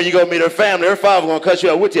careful when you go meet her family. Her father gonna cut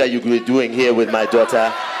you out. What are you doing here with my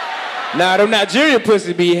daughter? Nah, them Nigerian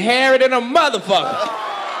pussy be hairy than a motherfucker.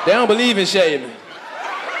 They don't believe in shaving.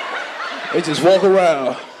 They just walk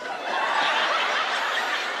around.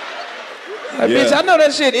 Like, bitch, I know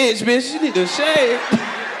that shit itch, bitch. You need to shave.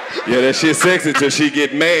 Yeah, that shit sexy till she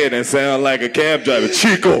get mad and sound like a cab driver.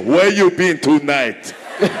 Chico, where you been tonight?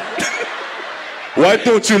 Why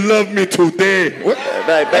don't you love me today? What?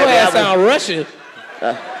 Like, baby, That sound Russian.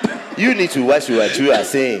 You need to watch what you are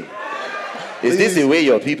saying. Is this the way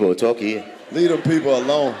your people talk here? Leave them people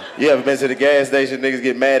alone. You ever been to the gas station, niggas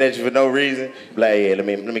get mad at you for no reason? Like, yeah, let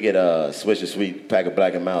me get a Swisher Sweet pack of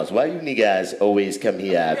Black and Mouse. Why you niggas always come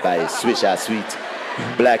here and buy Swisher Sweet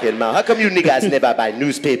Black and Mouse? How come you niggas never buy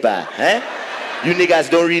newspaper, huh? You niggas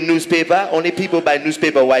don't read newspaper? Only people buy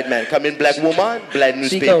newspaper, white man. Come in, black woman, black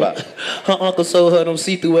newspaper. Chico, her uncle sold her them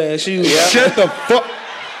see-through ass shoes. Yeah. Shut the fuck.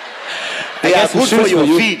 They are good for your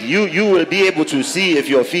you. feet. You will be able to see if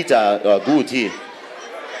your feet are good here.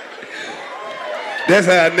 That's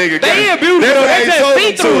how a nigga got They ain't beautiful. That's how They he just sold them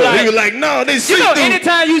see-through, to her. like- He was like, no, they You see-through. know,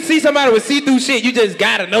 anytime you see somebody with see-through shit, you just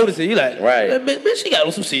gotta notice it. You like, Right. Bitch, she got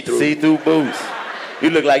on some see-through. See-through boots. You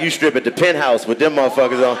look like you strip at the penthouse with them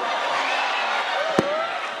motherfuckers on.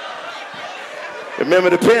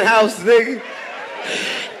 Remember the penthouse, nigga?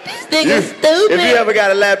 This nigga stupid. If you ever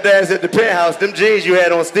got a lap dance at the penthouse, them jeans you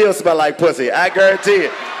had on still smell like pussy. I guarantee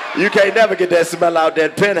it. You can't never get that smell out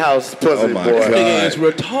that penthouse pussy, Oh my boy. God. Nigga is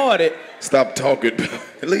retarded. Stop talking.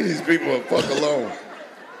 Leave these people the fuck alone.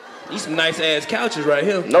 These some nice ass couches right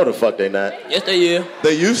here. No, the fuck they not. Yes, they is.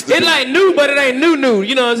 They used to. It's like new, but it ain't new.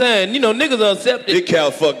 You know what I'm saying? You know, niggas are accepted. It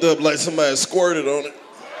cow fucked up like somebody squirted on it.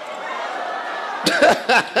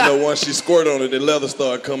 You know, once she squirted on it, the leather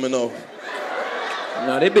started coming off.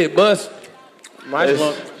 Nah, they been bust. This This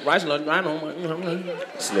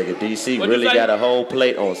nigga DC What'd you really say? got a whole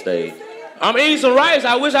plate on stage. I'm eating some rice.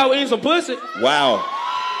 I wish I was eating some pussy. Wow.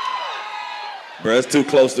 Bro, it's too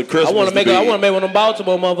close to Christmas. I want to make be, one of them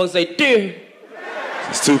Baltimore motherfuckers say, dear.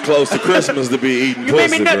 It's too close to Christmas to be eating You made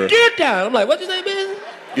pussy, me bro. nut deer time. I'm like, what you say, bitch?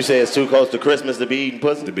 You say it's too close to Christmas to be eating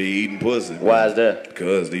pussy? To be eating pussy. Why is that?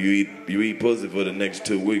 Because you eat pussy for the next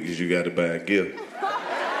 2 weeks, you got to buy a gift.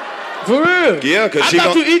 For real? Yeah, because I she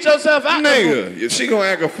thought gon- you eat yourself out. Nigga, if she gonna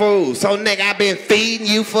act a fool. So, nigga, I been feeding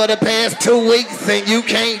you for the past 2 weeks and you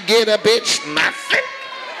can't get a bitch nothing.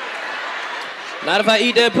 Not if I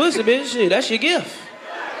eat that pussy, bitch. Shit, that's your gift.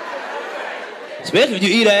 Especially if you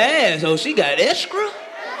eat her ass. Oh, she got extra.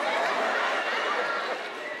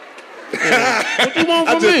 What you want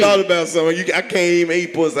I from just me? thought about something. I can't even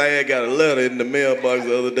eat pussy. I had got a letter in the mailbox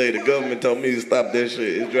the other day. The government told me to stop that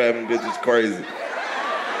shit. It's driving bitches crazy.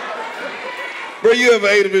 Bro, you ever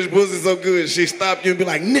ate a bitch pussy so good she stopped you and be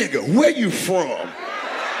like, nigga, where you from?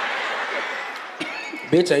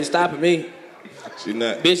 Bitch ain't stopping me. She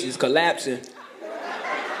not. Bitch is collapsing.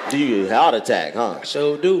 Do you heart attack, huh? I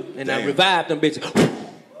sure do. And I Damn. revived them bitches.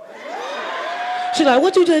 She like,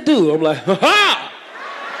 what you just do? I'm like, ha ha!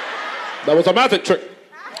 That was a magic trick.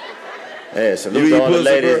 Hey, salute to all the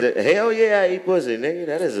ladies. Hell yeah, I eat pussy, nigga.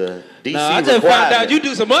 That is a DC I just found out you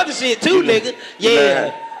do some other shit too, nigga.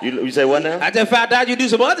 Yeah. You say what now? I just found out you do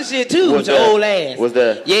some other shit too with your old ass. What's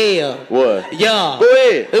that? Yeah. What? Yeah. Go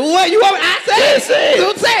ahead. What you want? I said. Yeah, say it.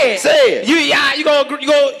 Don't say it. Say it. You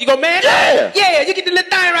go man? Yeah. Yeah. You get the little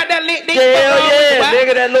thing right there, nigga. Hell yeah,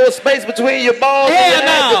 nigga. That little space between your balls and your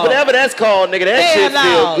ass, whatever that's called, nigga. That shit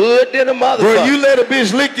feel good than a motherfucker. Bro, you let a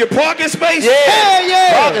bitch lick your parking space? Yeah. Hell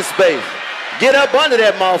yeah. Parking space. Get up under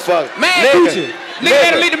that motherfucker. Man coochie. Nigga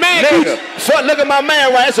better leave the man coochie. Fuck, look at my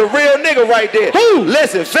man right. That's a real nigga right there. Who?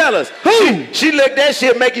 Listen, fellas. Who? She licked that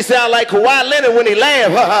shit make you sound like Kawhi Leonard when he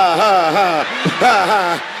laughed. Ha ha ha ha ha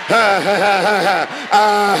ha.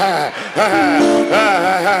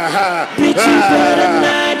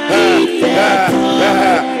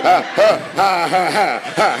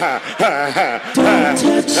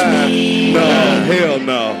 No, hell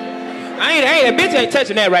no. That bitch ain't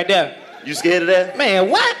touching that right there. You scared of that?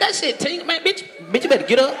 Man, what? That shit ting, man, bitch, you better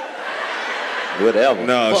get up. Whatever.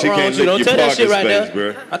 No, she can't lick Don't your tell that parking shit right space,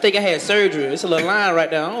 there. bro. I think I had surgery. It's a little line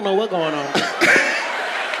right there. I don't know what's going on.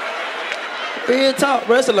 Real talk,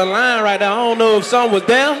 bro. It's a little line right there. I don't know if something was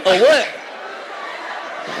there or what.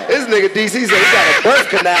 This nigga DC said he got a birth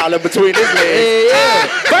canal in between his legs. Yeah.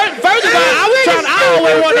 First of all, I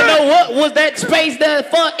always want to know what was that space there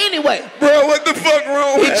for anyway. Bro, what the fuck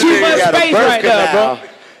wrong with It's too much space right there, bro.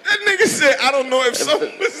 That nigga said, I don't know if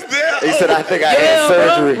something was there. He said, I think I had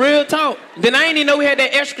surgery. Bro, real talk. Then I ain't even know we had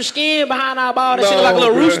that extra skin behind our ball. That shit like a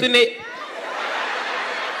little rooster in it.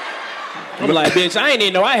 I'm like, bitch, I ain't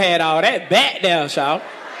even know I had all that back down, y'all.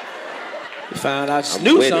 You found out you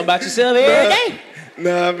knew something about yourself every day.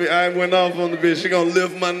 Nah, I went off on the bitch. She gonna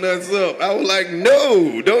lift my nuts up. I was like,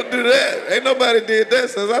 no, don't do that. Ain't nobody did that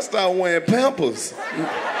since I started wearing Pampers.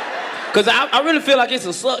 Cause I really feel like it's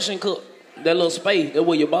a suction cup. That little space, that's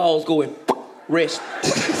where your balls go and rest.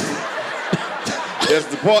 That's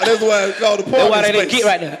the part. That's why it's called the parking space. That's why they didn't get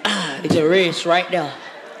right there. It's a rest right there.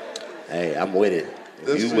 Hey, I'm with it.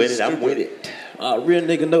 If you with it, I'm with it. Real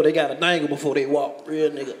nigga know they got a dangle before they walk. Real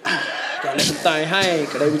nigga, gotta let them thing hang,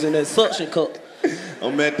 cause they was in that suction cup.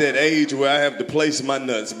 I'm at that age where I have to place my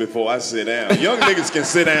nuts before I sit down. Young niggas can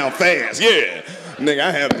sit down fast, yeah. Nigga,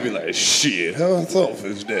 I have to be like, shit, how tough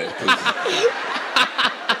is that?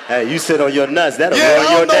 Hey, you sit on your nuts, that'll yeah,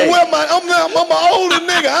 ruin your day. I'm an older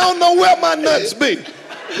nigga. I don't know where my nuts be.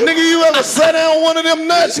 Nigga, you ever sat on one of them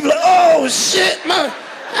nuts? You be like, oh shit, man.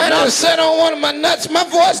 I done sat on one of my nuts. My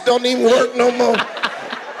voice don't even work no more.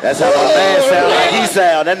 That's how my man sound like he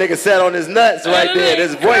sound. That nigga sat on his nuts right there.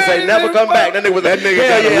 His voice ain't never come back. That nigga got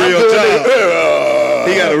a real job.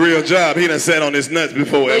 He got a real job. He done sat on his nuts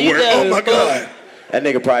before at work. Oh my God. That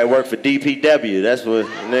nigga probably worked for DPW. That's what,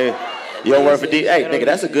 nigga. You don't work for D. Hey, nigga,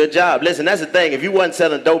 that's a good job. Listen, that's the thing. If you wasn't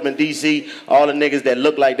selling dope in DC, all the niggas that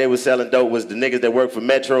looked like they was selling dope was the niggas that worked for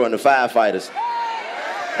Metro and the firefighters.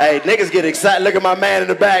 Hey, niggas get excited. Look at my man in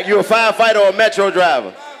the back. You a firefighter or a Metro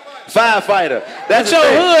driver? Firefighter. That's your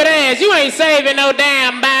hood ass. You ain't saving no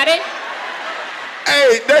damn body.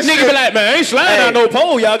 Hey, that nigga be like, man, I ain't sliding on no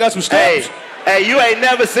pole. Y'all got some steps. Hey, you ain't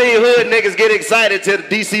never seen hood niggas get excited till the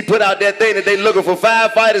DC put out that thing that they looking for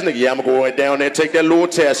firefighters. Nigga, yeah, I'm gonna go right down there and take that little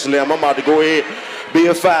test, Slim. I'm about to go ahead be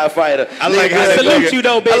a firefighter. I like how that salute you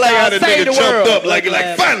though, bitch. I like how the nigga jumped up like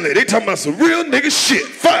man. Finally, they talking about some real nigga shit.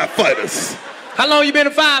 Firefighters. How long you been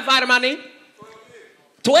a firefighter, my nigga?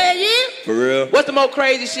 12 years? For real? What's the most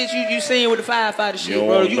crazy shit you seen with the firefighter shit,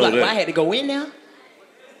 bro? You like, well, I had to go in there?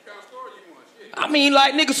 I mean,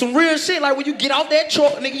 like, nigga, some real shit. Like, when you get off that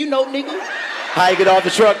truck, nigga, you know, nigga. How you get off the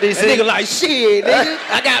truck, DC? That nigga like, shit, nigga.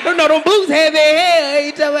 I got, them boots heavy as hell.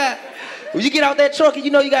 You talking about? When you get off that truck and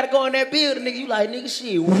you know you got to go in that building, nigga, you like, nigga,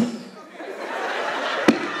 shit.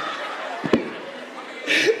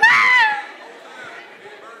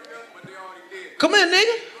 Come here,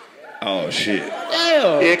 nigga. Oh, shit.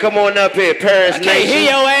 Damn. Yeah, come on up here, Paris Nation. I can't hear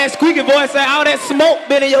your ass squeaky voice say all that smoke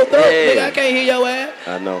been in your throat, nigga. I can't hear your ass.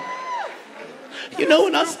 I know. You know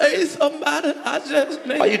when I say somebody, I just...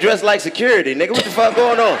 Nigga. Why you dressed like security, nigga? What the fuck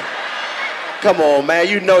going on? Come on, man.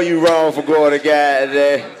 You know you wrong for going to guy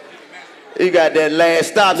there. You got that last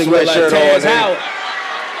stop sweatshirt like on, nigga.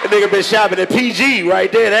 That nigga been shopping at PG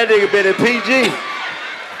right there. That nigga been at PG.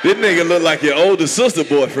 This nigga look like your older sister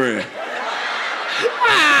boyfriend.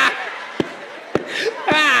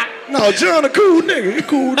 No, John a cool nigga. He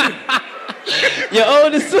cool nigga. Your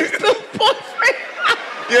older sister boyfriend?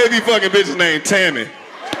 Yeah, be fucking bitch named Tammy.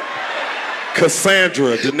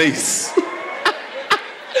 Cassandra Denise.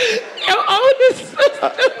 Your older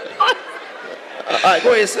sister all right,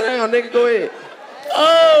 go ahead, sit down, nigga. Go ahead.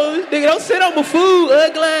 Oh, nigga, don't sit on my food,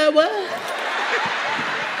 ugly boy.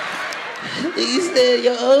 You said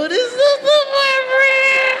your oldest sister,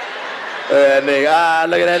 boyfriend. That nigga,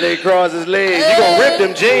 look at that nigga cross his legs. You gonna rip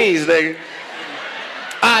them jeans, nigga.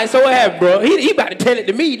 All right, so what happened, bro? He about to tell it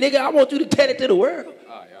to me, nigga. I want you to tell it to the world.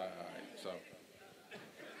 All right. So,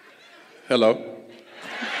 hello.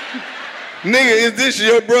 Nigga, is this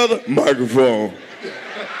your brother? Microphone.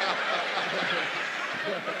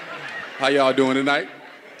 How y'all doing tonight?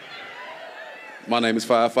 My name is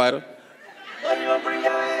Firefighter.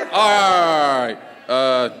 All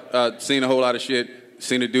right. Seen a whole lot of shit.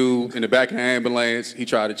 Seen a dude in the back of the ambulance. He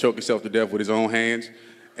tried to choke himself to death with his own hands.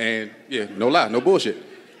 And yeah, no lie, no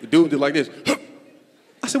bullshit. The dude did like this.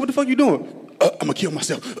 I said, what the fuck you doing? I'm gonna kill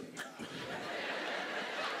myself.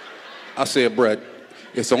 I said, bruh,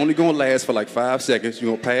 it's only gonna last for like 5 seconds.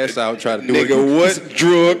 You're gonna pass out, try to do it. Nigga, what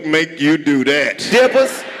drug make you do that?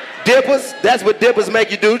 Dippers, that's what dippers make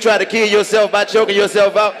you do. Try to kill yourself by choking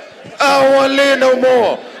yourself out. I don't wanna live no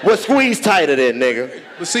more. Well, squeeze tighter then, nigga.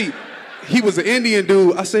 But see, he was an Indian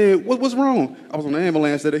dude. I said, what's wrong? I was on the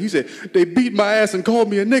ambulance that day. He said, they beat my ass and called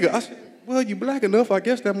me a nigga. I said, well, you black enough, I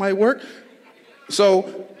guess that might work.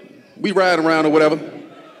 So, we ride around or whatever.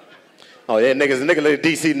 Oh, yeah, niggas, like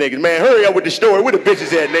DC niggas. Man, hurry up with the story. Where the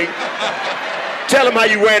bitches at, nigga? Tell them how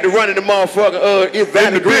you ran to run in the motherfucker,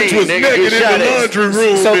 And the bitch was naked in the laundry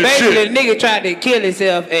room. So and basically, shit. the nigga tried to kill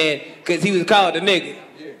himself, and because he was called a nigga.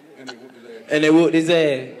 And they whooped his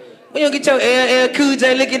ass. We don't get your LL Cool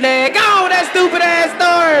J looking ass. Go on with that stupid ass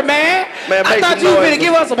story, man. I thought you were gonna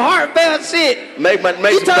give us some heartfelt shit. You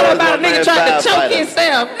talking about a nigga trying to choke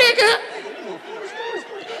himself, nigga.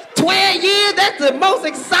 12 years, that's the most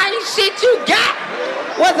exciting shit you got?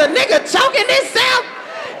 Was a nigga choking himself?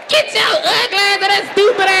 Get your ugly ass to that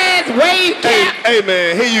stupid ass wave cap. Hey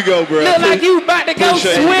man, here you go, bro. Look like you about to go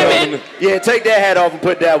swimming. Yeah, take that hat off and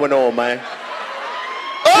put that one on, man.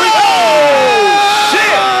 Oh,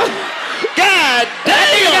 shit! God damn! That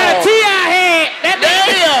nigga got a T.I. head.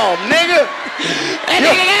 Damn, nigga! That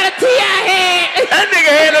nigga got a T.I. head. That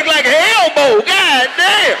nigga head look like an elbow. God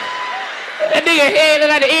damn! That nigga head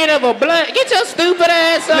look like the end of a blunt. Get your stupid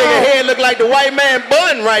ass on. Nigga head look like the white man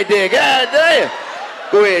bun right there. God damn!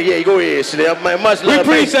 Go ahead, yeah, go ahead, Chanel. Man, much love.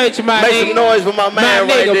 We appreciate you, my nigga. Make some noise for my man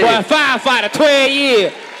right nigga, there. boy, firefighter, 12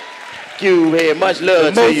 years. You here, much love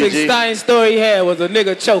The to most you, G. exciting story he had was a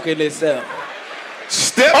nigga choking himself.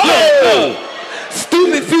 Step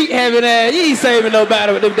Stupid feet having ass. You ain't saving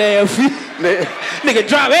nobody with them damn feet. Nigga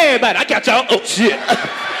drop everybody. I got y'all. Oh shit.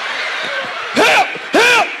 Help!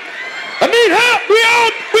 Help! I need help. We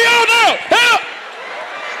all know. Help!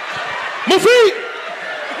 My feet.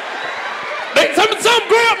 Something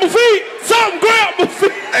grab my feet. Something grab my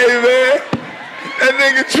feet. Hey man, that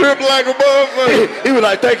nigga tripped like a motherfucker. He was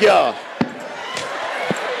like, thank y'all.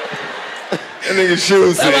 That nigga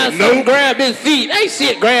shoes said Something grab his feet. Ain't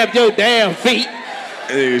shit grab your damn feet.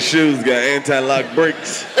 That nigga shoes got anti-lock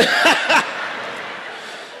brakes.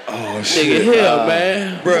 Oh shit. Nigga, hell,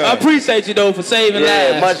 man. Bruh. I appreciate you, though, for saving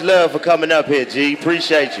Yeah, lives. much love for coming up here, G.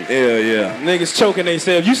 Appreciate you. Hell yeah. Niggas choking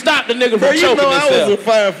themselves. You stopped the nigga from Bro, you choking know I was a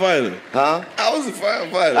himself. firefighter. Huh? I was a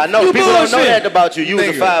firefighter. I know You people don't know bullshit. that about you. You was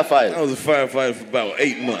a Nigga, I firefighter. was a firefighter for about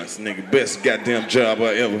 8 months, nigga. Best goddamn job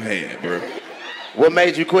I ever had, bro. What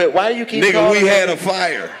made you quit? Why do you keep Nigga, calling we me? had a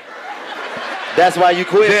fire. That's why you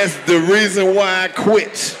quit? That's the reason why I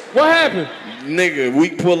quit. What happened? Nigga, we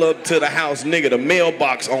pull up to the house, nigga, the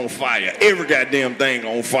mailbox on fire. Every goddamn thing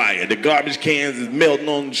on fire. The garbage cans is melting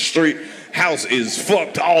on the street. House is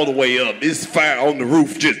fucked all the way up. It's fire on the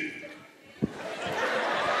roof just...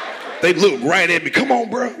 They look right at me. Come on,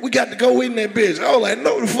 bro. We got to go in that bitch. I was like,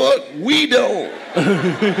 no the fuck, we don't.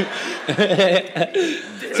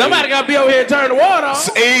 Somebody got to be over here and turn the water on.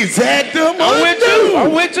 Exactly. I'm with you.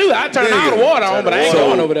 I'm with you. I turn all the water on, but I ain't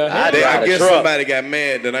going over there. I I drive a guess truck. somebody got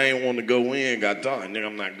mad that I ain't want to go in. Got done. Nigga,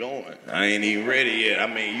 I'm not going. I ain't even ready yet. I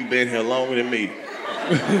mean, you been here longer than me.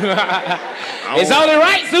 It's only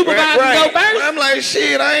right supervisor go first. I'm like,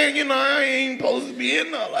 shit, I ain't supposed to be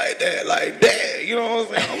in there like that, you know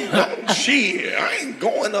what I'm saying? Shit, I ain't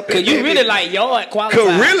going up in Cause you there. really like yard qualified.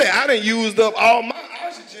 Cause really, I done used up all my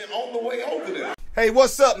oxygen on the way over there. Hey,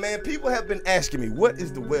 what's up, man? People have been asking me, what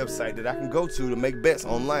is the website that I can go to make bets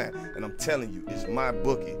online? And I'm telling you, it's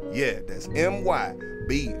MyBookie. Yeah, that's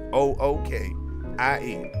MyBookie.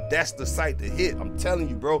 That's the site to hit. I'm telling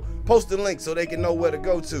you, bro. Post the link so they can know where to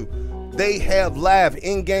go to. They have live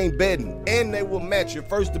in-game betting, and they will match your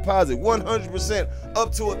first deposit 100%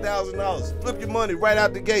 up to $1,000. Flip your money right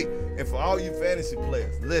out the gate. And for all you fantasy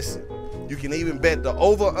players, listen, you can even bet the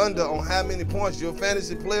over-under on how many points your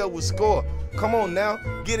fantasy player will score. Come on now,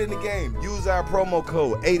 get in the game. Use our promo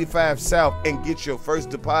code 85South and get your first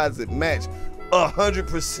deposit match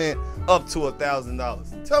 100% up to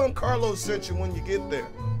 $1,000. Tell them Karlous sent you when you get there.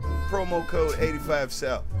 Promo code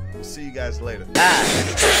 85South. We'll see you guys later.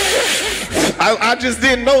 I just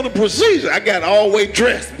didn't know the procedure. I got all the way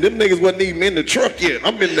dressed. Them niggas wasn't even in the truck yet.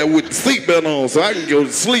 I'm in there with the seatbelt on so I can go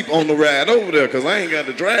to sleep on the ride over there because I ain't got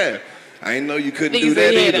to drive. I ain't know you couldn't do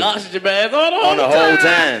that either. The oxygen bag on the whole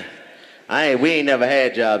time. We ain't never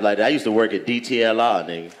had jobs like that. I used to work at DTLR,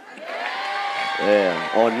 nigga. Yeah,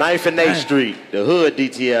 on 9th and 8th Street, the hood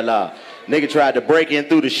DTLR. Nigga tried to break in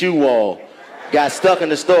through the shoe wall. Got stuck in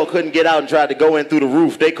the store, couldn't get out and tried to go in through the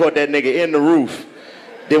roof. They caught that nigga in the roof.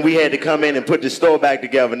 Then we had to come in and put the store back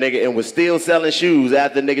together, nigga, and was still selling shoes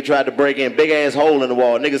after the nigga tried to break in. Big ass hole in the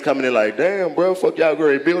wall. Niggas coming in like, damn, bro, fuck y'all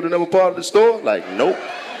great building another part of the store? Like, nope.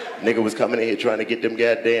 Nigga was coming in here trying to get them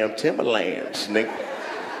goddamn Timberlands, nigga.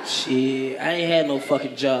 Shit, I ain't had no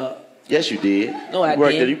fucking job. Yes, you did. No, I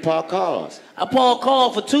worked didn't. You parked cars. I parked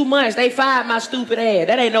cars for 2 months. They fired my stupid ass.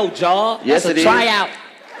 That ain't no job. Yes, That's it a tryout.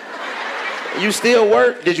 You still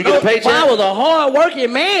work? Did you get a paycheck? I was a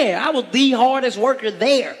hard-working man. I was the hardest worker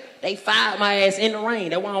there. They fired my ass in the rain.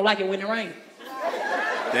 That's why I don't like it when it rains.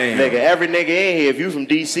 Damn. Nigga, every nigga in here, if you from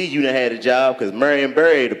D.C., you done had a job, because Marion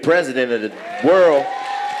Barry, the president of the world,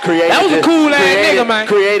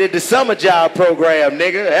 created the summer job program,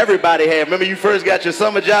 nigga. Everybody had. Remember you first got your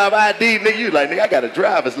summer job ID, nigga? You like, nigga, I got a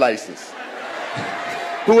driver's license.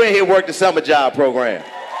 Who in here worked the summer job program?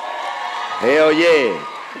 Hell yeah.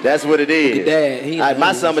 That's what it is.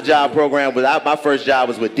 My summer job program was, my first job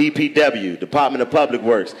was with DPW, Department of Public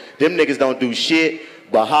Works. Them niggas don't do shit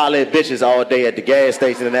but holler at bitches all day at the gas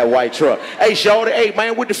station in that white truck. Hey, shorty, hey,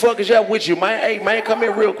 man, what the fuck is up with you, man? Hey, man, come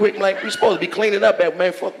here real quick. Like, we supposed to be cleaning up that,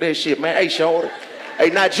 man. Fuck that shit, man. Hey, shorty. Hey,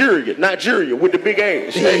 Nigeria with the big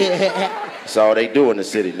ass. Hey. That's all they do in the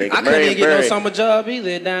city, nigga. I couldn't get no summer job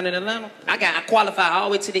either down in Atlanta. I qualified all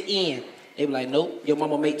the way to the end. They be like, nope, your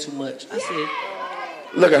mama make too much. I said...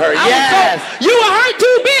 Look at her. Yes. You a hurt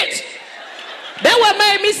too, bitch. That what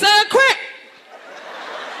made me sell crack.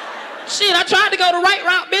 Shit, I tried to go the right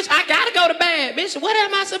route, bitch. I gotta go to bad, bitch. What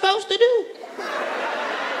am I supposed to do?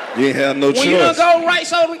 You ain't have no choice. When you don't go right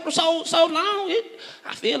so long,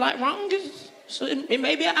 I feel like wrong. So it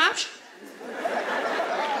may be an option.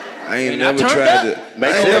 I ain't never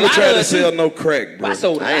tried to sell no crack, bro. I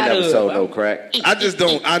ain't never sold no crack. I just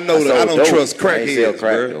don't. I don't trust crackheads,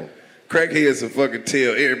 bro. Crackheads will fucking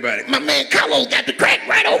tell everybody, my man Karlous got the crack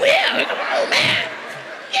right over here. Come on, man.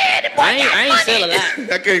 Yeah, the boy I ain't sell a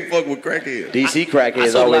lot. I can't fuck with crackheads. DC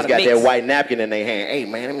crackheads always got that white napkin in their hand. Hey,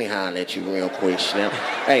 man, let me holler at you real quick, Slim.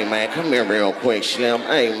 Hey, man, come here real quick, Slim.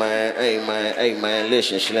 Hey, man,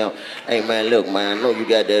 listen, Slim. Hey, man, look, man, I know you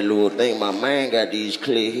got that little thing. My man got these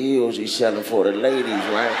clear heels he's selling for the ladies,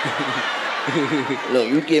 right? Look,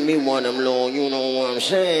 you give me one of them little, you know what I'm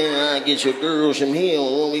saying? I get your girl some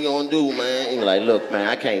heels. What we gonna do, man? He like, look, man,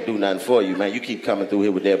 I can't do nothing for you, man. You keep coming through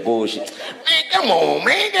here with that bullshit. Man, come on,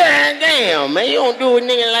 man. God damn, man. You don't do a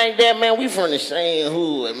nigga like that, man. We from the same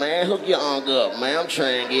hood, man. Hook your uncle up, man. I'm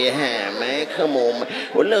trying to get high, man. Come on, man.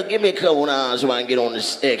 Well, look, give me a couple of hours so I can get on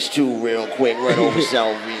this X2 real quick, right over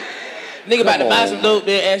South Beach. Nigga about to buy some dope,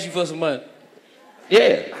 then ask you for some money.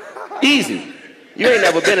 Yeah, easy. You ain't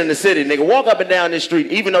never been in the city, nigga. Walk up and down this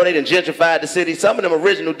street, even though they done gentrified the city, some of them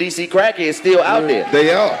original DC crackheads still out there.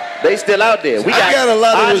 They are. They still out there. I got a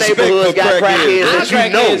lot of respect for crackheads. Our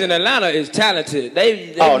crackheads in Atlanta is talented.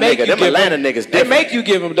 They make nigga, them Atlanta niggas different. They make you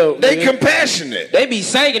give them dope. They compassionate. They be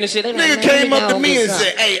singing and shit. They nigga came up to me and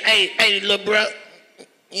said, hey, little bro,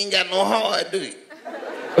 you ain't got no heart, do you?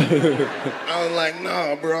 I was like,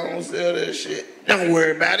 nah, bro, I don't sell that shit. Don't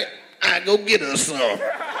worry about it. I go get us some.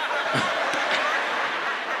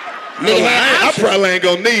 I probably ain't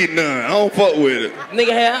gonna need none. I don't fuck with it.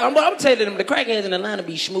 Nigga, I'm telling them, the crackheads in Atlanta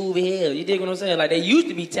be smooth as hell. You dig what I'm saying? Like, they used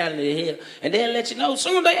to be talented as hell. And they'll let you know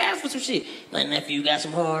soon as they ask for some shit. Like, nephew, you got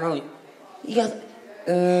some hard on you. You got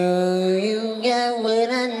you got what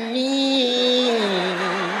I need.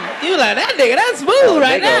 You like, that nigga, that's smooth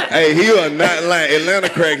right now. Hey, he are not lying. Atlanta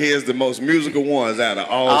crackheads the most musical ones out of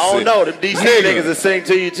all I don't know. Them DC niggas will sing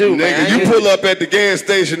to you too, nigga, man. you pull up at the gas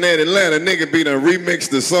station in Atlanta, nigga be done remix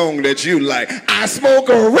the song that you like. I smoke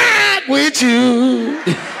a ride with you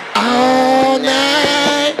all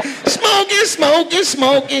night.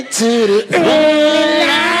 Smoking to the early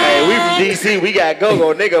light. Hey, we from DC, we got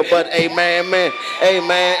go-go, nigga, but hey, man,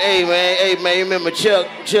 you remember Chuck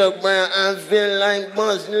Brown, I feel like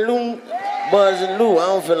buzzing loose. I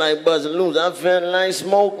don't feel like buzzing loose. I feel like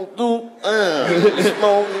smoking goop.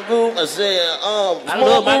 Smoking goop. I said,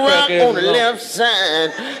 smoke a rock on the left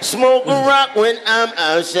side. Smoke a rock when I'm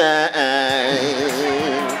outside.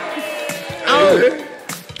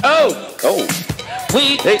 Oh.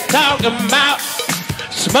 We talking about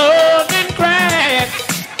smoking crack.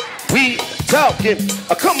 We talking,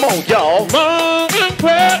 come on, y'all. Smoking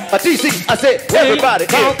crack. DC, I said, everybody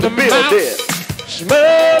in the building.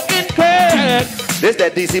 Smoking crack. This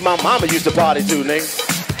that DC my mama used to party to, nigga.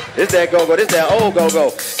 This that go-go, this that old go-go.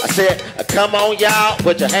 I said, come on, y'all,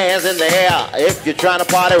 put your hands in the air if you're trying to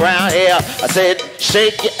party around here. I said,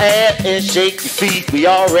 shake your ass and shake your feet. We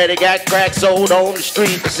already got crack sold on the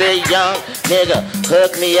street. I said, young nigga,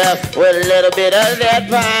 hook me up with a little bit of that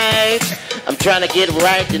pipe. I'm trying to get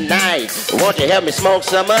right tonight. Won't you help me smoke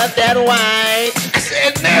some of that wine? I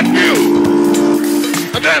said, nephew,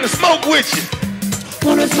 I'm trying to smoke with you.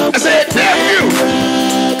 I said, nephew,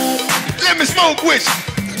 let me smoke with you.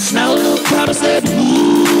 Now look how I said,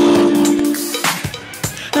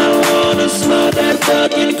 I wanna smoke that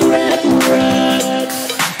fucking crack.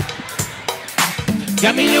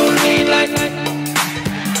 Got me on lean like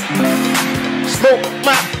smoke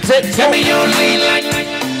my tip. Got me on lean like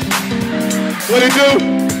What it do?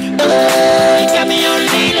 got me on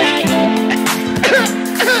lean like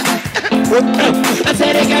I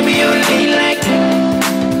said they got me on lean like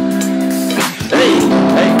Hey,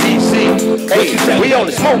 DC, hey, we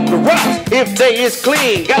only smoke the rocks if they is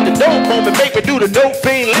clean. Got the dope on me, make me do the dope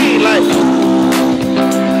fiend lean like.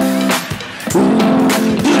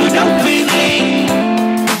 do the dope fiend lean.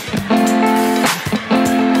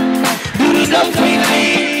 Do the dope fiend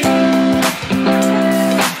lean.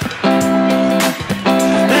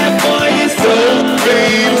 That boy is Dope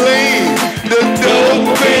fiend lean. The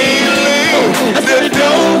dope fiend lean. The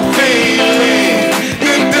dope fiend lean.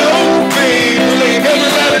 The dope fiend lean.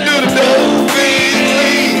 Everybody do the dope fiend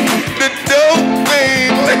lean. The dope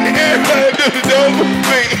fiend lean. Everybody do the dope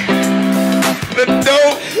fiend. The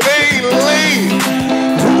dope fiend lean.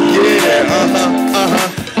 Yeah,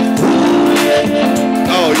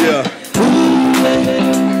 Oh yeah.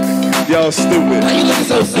 Y'all stupid. Why you looking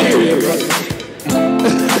so serious, bro?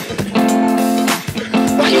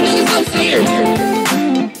 Why you looking so serious?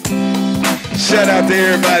 Shout out to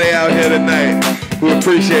everybody out here tonight. We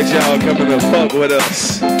appreciate y'all coming to fuck with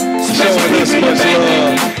us, showing us much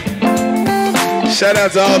love. Shout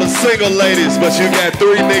out to all the single ladies, but you got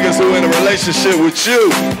 3 niggas who in a relationship with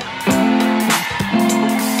you.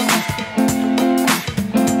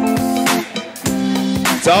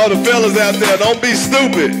 To all the fellas out there, don't be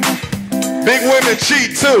stupid. Big women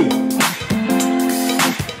cheat too.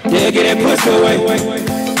 Yeah, get that pussy away.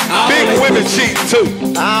 Big women cheat too.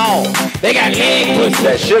 Ow, They got leg pussy.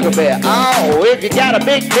 that sugar bear. Ow, if you got a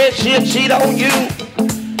big bitch, she'll cheat on you.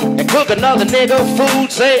 And cook another nigga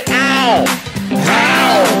food, say ow.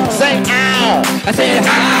 Ow, say ow. I said,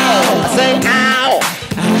 how? I say ow.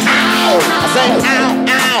 Ow, I say ow,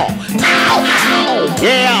 ow. Ow, ow.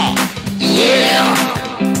 Yeah, yeah.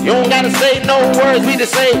 You don't gotta say no words, we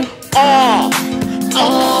just say oh.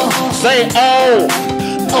 Oh, say oh.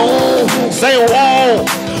 Oh, say whoa.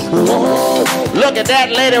 Whoa. Look at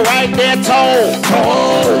that lady right there, toe.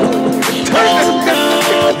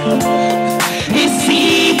 It's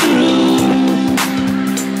see-through.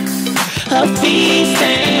 Her feet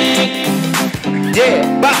stank.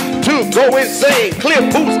 Yeah, about to go insane. Clear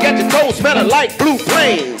boots got your toes smelling like blue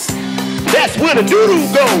planes. That's where the doo-doo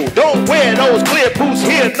go. Don't wear those clear boots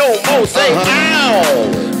here no more. Say ow.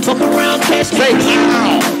 Fuck around, catch the Say flu.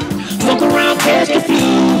 ow. Fuck around, catch the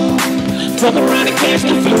flu. Fuck around and catch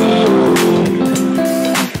the flu.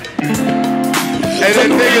 Hey, that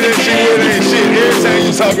nigga that she with ain't shit. Every time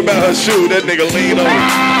you talk about her shoe, that nigga lean on you.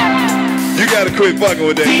 You gotta quit fucking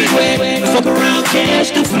with that nigga. Fuck around, catch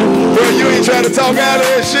the flu. Bro, you ain't trying to talk out of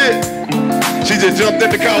that shit. She just jumped at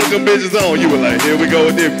the car with them bitches on. You were like, here we go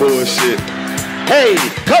with this bullshit. Hey,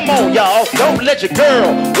 come on, y'all. Don't let your girl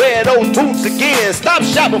wear those boots again. Stop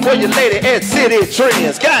shopping for your lady at City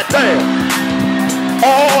Trends. Goddamn.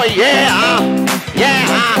 Oh, yeah.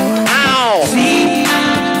 Yeah. Ow. City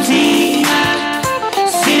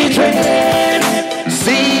Trends.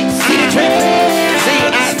 City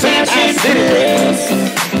Trends.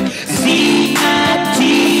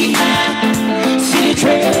 City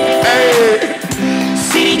Trends. Hey.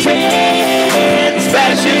 City Trends.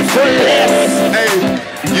 Fashion for less. Hey,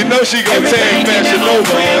 you know she gonna tag Fashion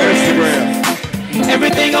Nova on Instagram.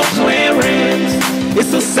 Everything on clearance.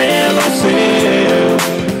 It's a sale on sale.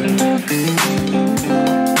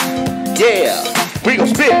 Yeah, we gon'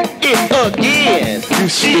 spit it again.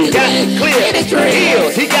 She got clear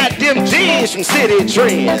heels. He got them jeans from City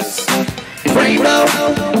Trends. Rainbow,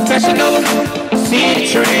 Fashion Nova, City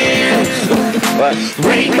Trends.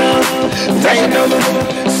 Rainbow, Fashion Nova,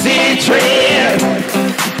 City Trends.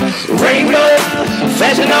 Rainbow,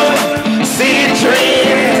 Fashion Nova, city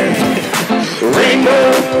trends.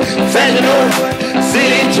 Rainbow, fashion over,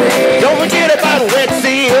 city trends. Don't forget about Wet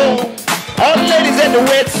Seal. All the ladies at the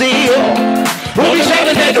Wet Seal. We'll be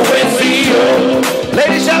shopping at the Wet Seal.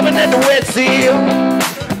 Ladies shopping at the Wet Seal.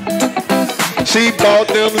 She bought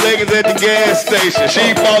them leggings at the gas station.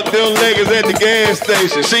 She bought them leggings at the gas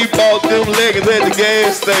station. She bought them leggings at the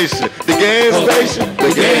gas station. The gas station?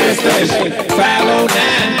 The gas station.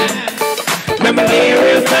 509. Remember here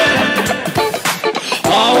is time.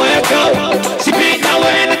 Oh, where go? She picked over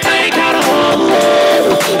and the thing called a home.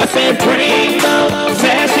 I said, bring the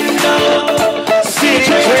fashion over. City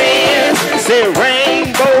trends. Said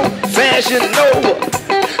rainbow, fashion over.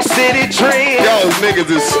 City trends. Y'all niggas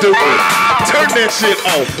is stupid. Turn that shit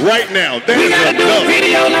off right now. That We is gotta do a enough.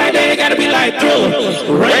 video like that. It gotta be like Thriller.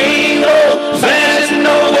 Rainbow, fashion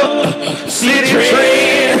over. City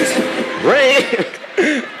trends. Rain.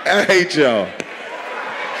 I hate y'all.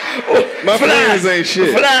 My friends ain't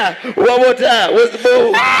shit. Fly. One more time. What's the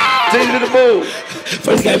move? Take it to the move.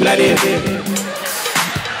 First game like this.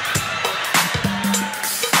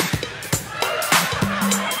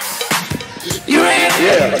 You ready?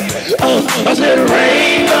 Yeah. Oh, I said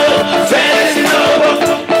rainbow, fashion over,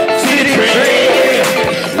 city trends.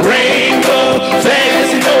 Rainbow,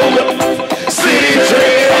 fashion over, city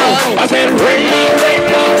trends. I said rainbow,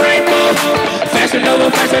 rainbow, rainbow, fashion over,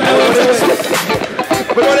 fashion over.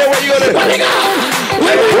 But on that way you gonna Let me go.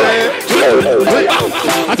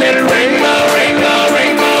 I said rainbow, rainbow,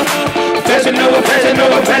 rainbow, fashion over, fashion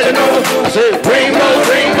over, fashion over. I said rainbow,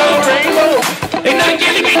 rainbow, rainbow. They not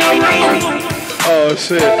giving me no room. Oh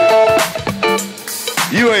shit.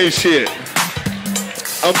 You ain't shit.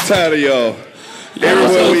 I'm tired of y'all.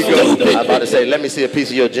 Everywhere we go. I'm about to say, let me see a piece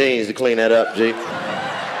of your jeans to clean that up, G.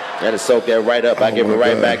 That'll soak that right up. I give it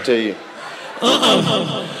right back to you.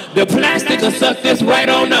 The plastic will suck this right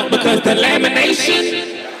on up because the lamination,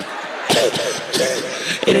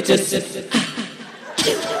 it'll just,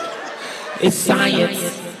 it's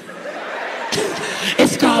science.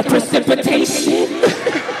 It's called precipitation.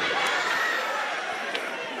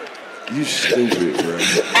 You stupid, bro.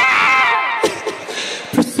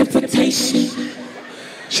 Precipitation.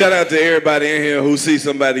 Shout out to everybody in here who see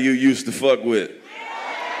somebody you used to fuck with.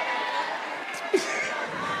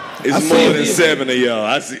 It's more than 7 of y'all.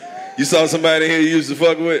 I see. You saw somebody in here you used to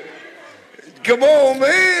fuck with? Come on,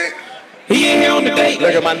 man. He ain't here on the date.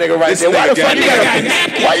 Look at my nigga right This there. Why the nigga fuck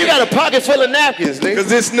got why you got a pocket full of napkins, nigga? Because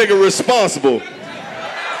this nigga responsible.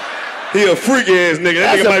 He a freaky ass nigga.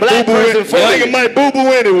 That That's a nigga black might boo-boo. person for That you. nigga might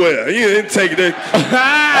boo-boo anywhere. You didn't take that.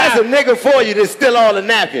 That's a nigga for you that's still all the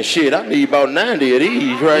napkins. Shit, I need about 90 of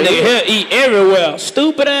these right Nigga here. here eat everywhere.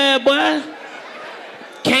 Stupid ass boy.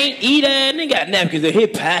 Can't eat ass. Nigga got napkins in his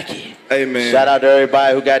pocket. Hey, man. Shout out to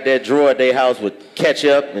everybody who got that drawer at their house with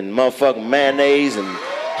ketchup and motherfucking mayonnaise and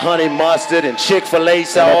honey mustard and Chick-fil-A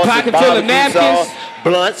sauce. pocket and full of barbecue napkins. sauce,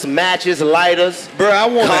 blunts, matches, lighters. Bro, I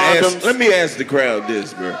want to ask. Condoms. Let me ask the crowd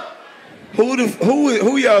this, bro.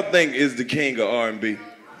 Who y'all think is the king of R&B?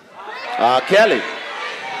 Kelly.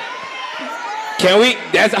 Can we?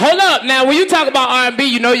 Hold up. Now, when you talk about R&B,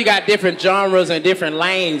 you know you got different genres and different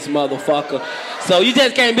lanes, motherfucker. So you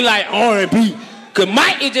just can't be like R&B. Because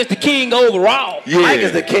Mike is just the king overall. Yeah. Mike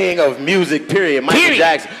is the king of music, period. Michael Period.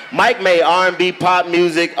 Jackson. Mike made R&B, pop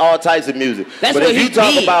music, all types of music. That's but what if he you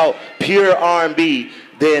talk did. about pure R&B,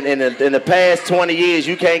 then in the past 20 years,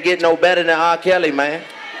 you can't get no better than R. Kelly, man.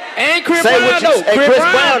 And Chris Say Brown, what you though. say. Chris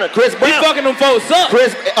Brown. He fucking them folks up.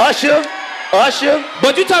 Usher.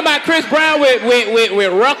 But you talking about Chris Brown with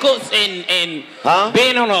records and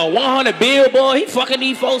being on a 100 billboard, he fucking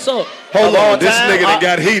these folks up. Hold on, this nigga that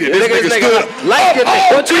got heated. This nigga stood up.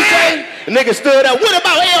 What you say? The nigga stood up. What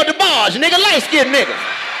about L. DeBarge, nigga? Light-skinned nigga.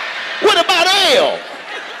 What about L?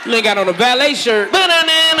 Nigga got on a valet shirt. What you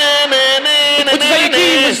say, your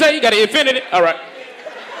keys? What you say? You got an Infinity? All right.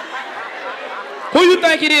 Who you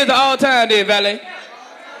think it is of all time then, valet?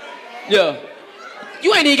 Yeah.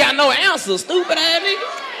 You ain't even got no answer, stupid ass nigga.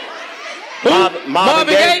 Who?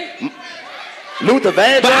 Marvin Gaye? Luther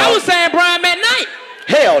Vandross? But I was saying Brian McKnight.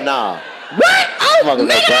 Hell nah. What? Oh,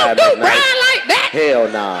 nigga don't do Brian like that. Hell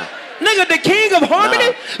nah. Nigga, the king of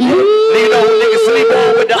harmony? Nigga know who nigga sleep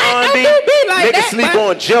on with the R&B? Don't be like Nigga that, sleep man.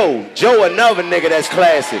 on Joe. Joe another nigga that's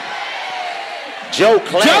classic. Joe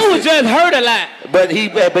classic. Joe was just hurt a lot. But he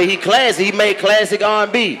classic. He made classic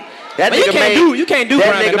R&B. That But nigga you can't do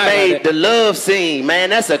that Brian nigga McKnight made like that. The Love Scene, man.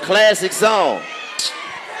 That's a classic song.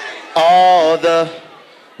 All the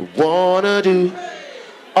wanna do,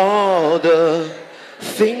 all the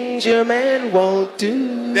things your man won't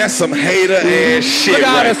do. That's some hater ass shit. Look at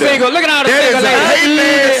all right the there. single. Look at all the That single is a ladies.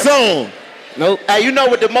 hate ass song. Nope. Hey, you know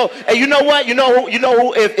what the most? Hey, you know what? You know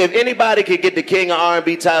who? If anybody could get the King of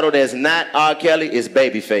R&B title that's not R. Kelly, it's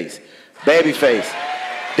Babyface. Babyface.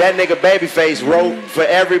 That nigga Babyface wrote for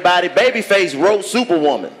everybody. Babyface wrote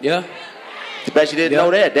Superwoman. Yeah. Bet you didn't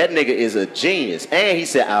know that. That nigga is a genius. And he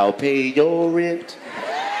said, I'll pay your rent.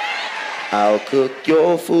 I'll cook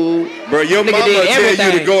your food. Bro, your mama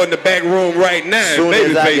tell you to go in the back room right now. Soon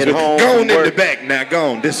as I get home go on from in work. the back now.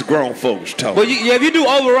 Go on. This is grown folks talk. But if you do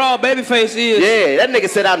overall, Babyface is. Yeah, that nigga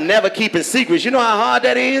said I'm never keeping secrets. You know how hard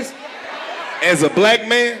that is? As a black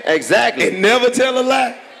man? Exactly. And never tell a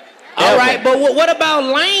lie? All right, but what about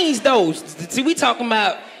lanes though? See, we talking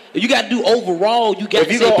about you got to do overall. You got if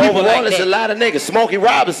to you say go people overall, like it's that. a lot of niggas. Smokey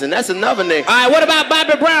Robinson, that's another nigga. All right, what about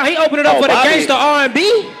Bobby Brown? He opened it up for Bobby, the gangsta R&B.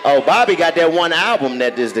 Oh, Bobby got that one album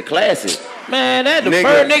that is the classic. Man, that the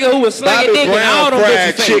first nigga who was slinging dick and all them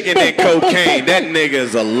fried bitches. chicken and cocaine. That nigga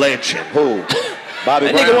is a legend. Who? Bobby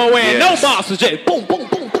That Brown. nigga wasn't wearing no boxes. Just boom, boom,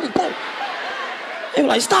 boom, boom, boom. They were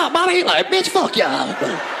like, stop, Bobby. He like, bitch, fuck y'all.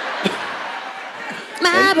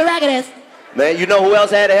 My prerogative. Man, you know who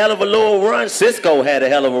else had a hell of a little run? Cisco had a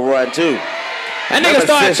hell of a run, too. That nigga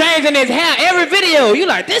started changing his hair every video. You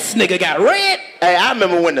like, this nigga got red. Hey, I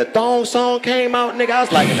remember when the Thong song came out, nigga. I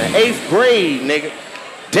was like in the 8th grade, nigga.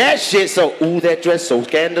 That shit so, ooh, that dress so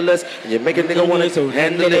scandalous. And you make a nigga wanna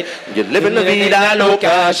handle it. You living la vida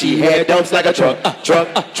loca. She had dumps like a truck.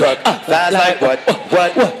 Thighs like what?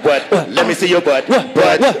 Let me see your butt. I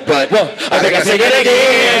think I say it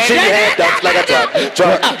again. She had dumps like a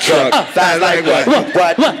truck. Thighs like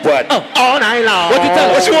what? All night long. What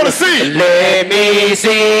you want to see? Let me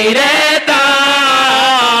see that thong.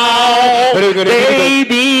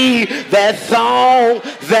 Baby, that thong.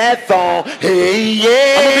 Hey,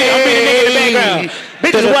 yeah. I'm gonna be the nigga in the background.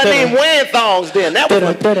 Bitches wasn't even wearing thongs then. That was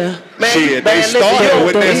Shit, they started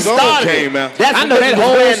when that song came out. That's I know when that they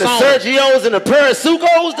whole wearing the song. Sergios and the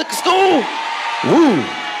Persucos to school. Woo.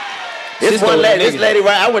 This lady,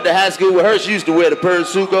 right? I went to high school with her. She used to wear the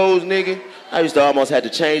Persucos, nigga. I used to almost have to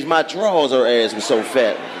change my drawers. Her ass was so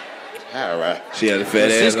fat. All right. She had a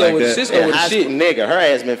fat ass Cisco like was that. Cisco with High shit. school, nigga, her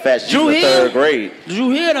ass been fat. She Drew was in Hill? 3rd grade. Did you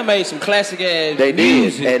hear them made some classic ass They did,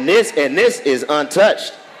 music? and this is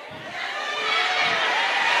untouched.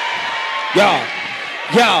 Y'all.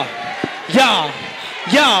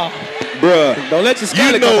 Bruh, Don't let your you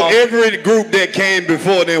skelly come know off. every group that came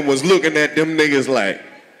before them was looking at them niggas like,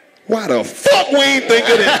 why the fuck we ain't think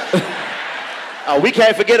of that? Oh, we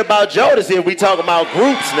can't forget about Jodeci if we talking about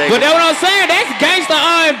groups, nigga. But that's what I'm saying. That's gangsta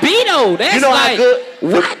R&B though. That's you know like,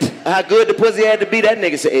 how good the pussy had to be? That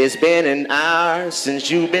nigga said, it's been an hour since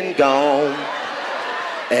you've been gone.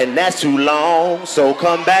 And that's too long, so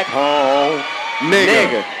come back home.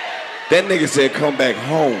 Nigga. That nigga said come back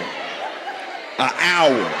home. An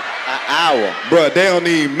hour. Bruh, they don't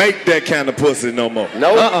even make that kind of pussy no more.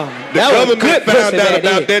 No. The government found out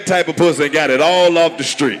about that type of pussy and got it all off the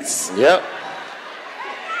streets. Yep.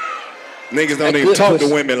 Niggas don't even talk to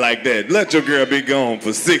women like that. Let your girl be gone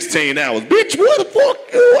for 16 hours. Bitch, where the fuck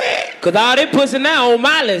you at? Cause all they pussy now on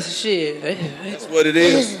my list, shit. That's what it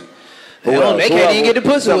is. They can't even get the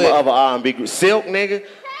pussy Some with. other R&B group. Silk, nigga.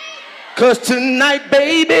 Cause tonight,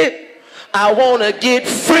 baby, I wanna get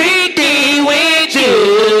freaky with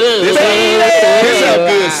you. This how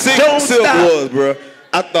good Silk stop. was, bro.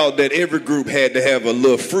 I thought that every group had to have a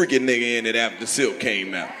little freaky nigga in it after Silk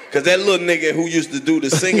came out. Cause that little nigga who used to do the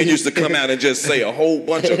singing used to come out and just say a whole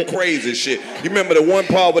bunch of crazy shit. You remember the one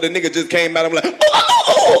part where the nigga just came out and was like,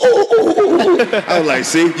 I was like,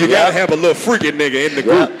 see, you gotta have a little freaky nigga in the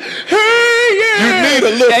group. Hey, yeah. You need a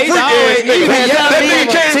little freaky ass nigga. That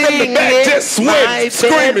nigga came from the back just sweating,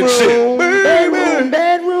 screaming shit.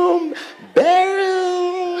 Bedroom.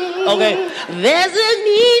 Okay. There's a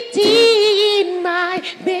meeting in my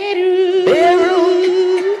bedroom.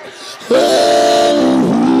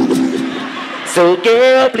 So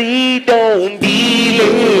girl, please don't be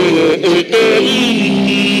late.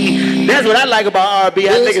 That's what I like about R&B.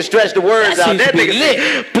 How niggas stretch the words out. That nigga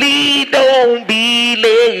say, please don't be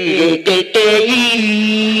late.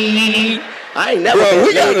 I ain't never Bro,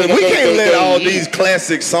 we can't let all these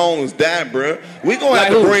classic songs die, bro. We gonna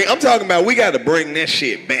have to bring. I'm talking about we got to bring that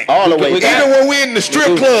shit back all the way. Even when we in the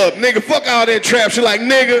strip club, nigga, fuck all that trap shit. Like,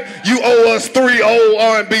 nigga, you owe us 3 old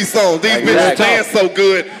R&B songs. These bitches dance so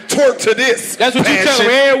good. Twerk to this. That's what you tell them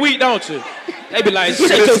every week, don't you? They be like, shut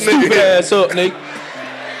your stupid ass up, nigga.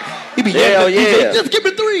 He be yelling, yeah. Just give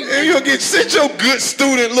me 3. And you'll get sit your good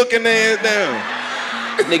student looking ass down.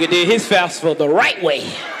 Nigga did his festival the right way.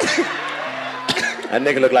 That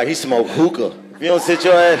nigga look like he smoked hookah. You don't sit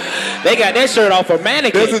your ass. They got that shirt off for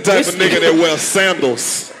mannequin. That's the type of nigga that wears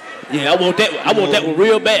sandals. Yeah, I want that one. I want that one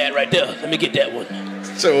real bad right there. Let me get that one.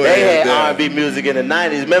 They had R&B music in the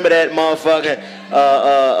 90s. Remember that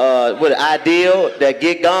motherfucking what Ideal, that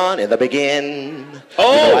Get Gone in the Begin?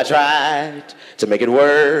 Oh, you know, I tried to make it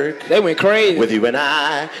work. They went crazy. With you and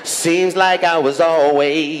I, seems like I was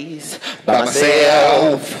always by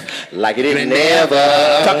myself. Like it didn't never.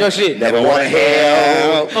 Talk your shit. Never want to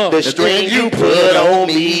help. The string you put on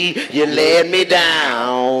me, you let me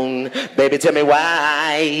down. Baby, tell me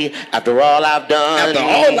why. After all I've done.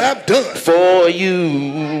 For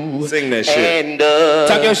you. Sing that shit. And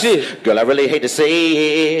talk your shit. Girl, I really hate to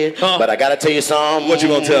say it, but I gotta tell you something. What you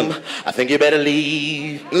gonna tell me? I think you better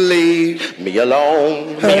leave me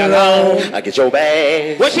alone. I get your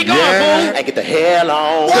bag. Where she going, boo? And get the hell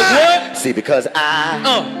on. What? See, because I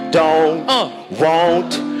don't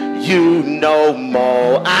want you no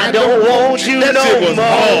more. I don't want you no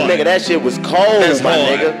more. Nigga, that shit was cold, my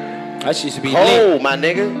nigga. That shit used to be cold, lit. my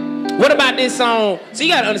nigga. What about this song? So you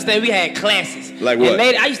gotta understand, we had classes. Like what?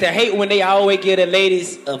 And I used to hate when they always give the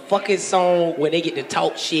ladies a fucking song when they get to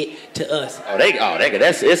talk shit to us.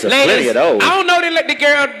 That's it's a ladies, plenty of those. I don't know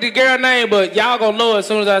the girl name, but y'all gonna know it as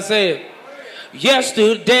soon as I say it.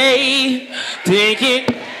 Yesterday, thinking.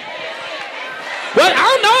 What? I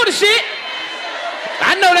don't know the shit.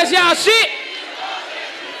 I know that's y'all shit.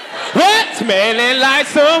 What? Smelling like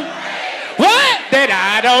some. What? That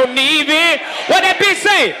I don't even. What that bitch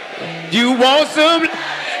say? You want some?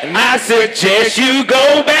 I suggest you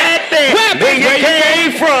go back there. Where you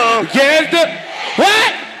came from? Yes,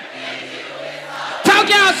 what? Talk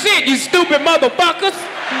y'all shit, you stupid motherfuckers.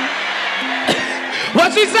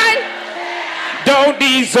 What she say? Don't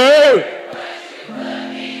deserve.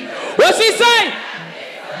 What she say?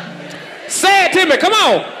 Say it to me, come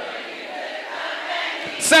on.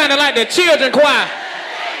 Sounding like the children choir.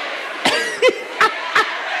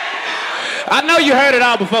 I know you heard it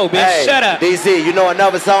all before, bitch. Hey, shut up. DC, you know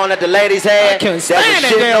another song that the ladies had? I can't stand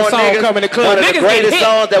that damn song niggas? coming to the club. One of the Niggas greatest get hit.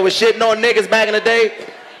 songs that was shitting on niggas back in the day.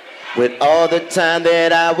 With all the time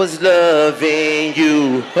that I was loving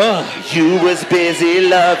you, you was busy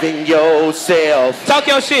loving yourself. Talk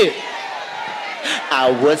your shit. I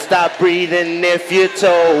would stop breathing if you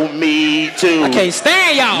told me to. I can't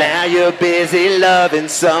stand y'all. Now you're busy loving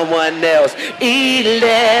someone else.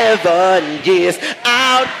 11 years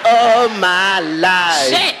out of my life.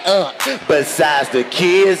 Shut up. Besides the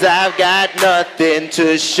kids, I've got nothing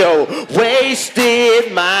to show.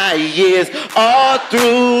 Wasted my years all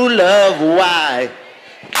through love. Why?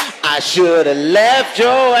 I should have left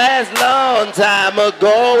your ass long time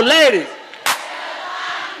ago. Ladies.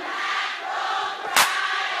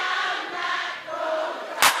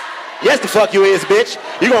 Yes, the fuck you is, bitch.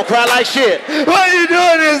 You gonna cry like shit. Why you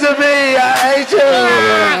doing this to me? I hate you.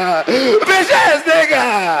 Bitch ass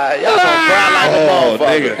nigga. Y'all gonna cry like a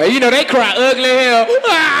motherfucker. Hey, you know they cry ugly hell.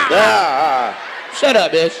 Shut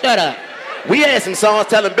up, bitch. Shut up. We had some songs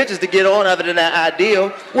telling bitches to get on other than that Ideal.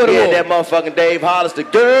 What we had was? that motherfucking Dave Hollister.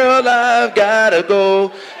 Girl, I've gotta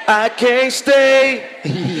go. I can't stay.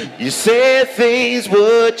 You said things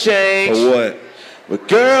would change. For what? But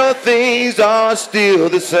girl, things are still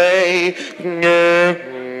the same. Stupid ass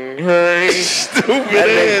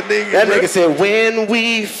nigga. That nigga said, when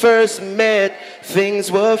we first met, things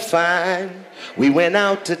were fine. We went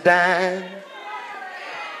out to dine.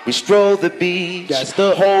 We strolled the beach,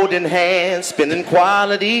 holding hands, spending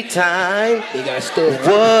quality time.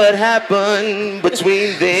 What happened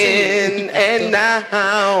between then and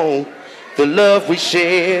now? The love we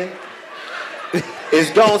shared is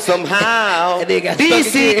gone somehow.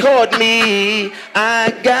 DC caught me.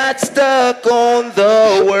 I got stuck on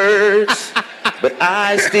the words, but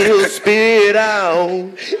I still spit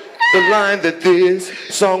out the line that this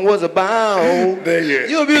song was about.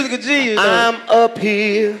 You a musical genius. I'm up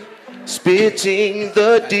here spitting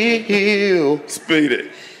the deal. Spit it.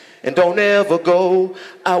 And don't ever go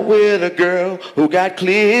out with a girl who got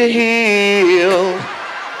clear heel.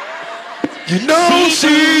 You know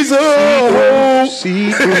she's a hoe.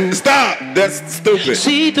 Stop. That's stupid.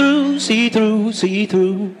 See through, see through, see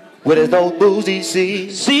through. What is those booze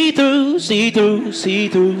DC? See through, see through, see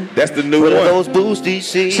through. That's the new What one. are those booze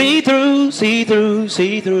DC? See through, see through,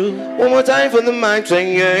 see through. One more time for the mind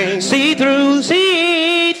singing. See through,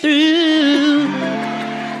 see through.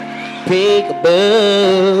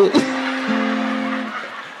 Peekaboo.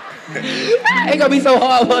 Ain't gonna be so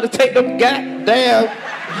hard for her to take them goddamn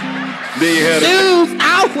Then you had shoes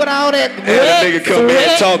off with all that a nigga come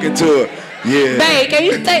in talking to her. Yeah. Hey, can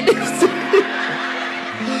you take this?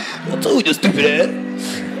 I told you, stupid ass.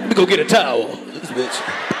 Let me go get a towel. This bitch.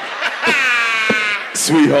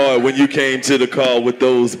 Sweetheart, when you came to the car with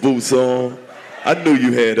those boots on, I knew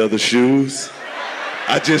you had other shoes.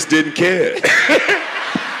 I just didn't care.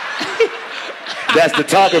 That's the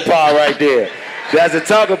talking part right there. That's the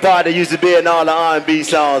talking part that used to be in all the R&B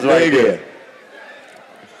songs right there.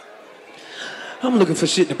 I'm looking for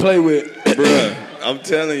shit to play with. Bruh, I'm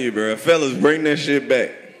telling you, bruh. Fellas, bring that shit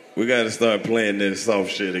back. We gotta start playing this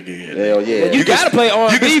soft shit again. Hell yeah. Well, you gotta play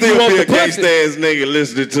R&B. You can still be a gangsta ass nigga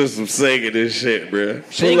listening to some singing and shit, bruh.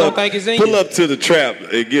 She ain't gonna think it's in you. Pull up to the trap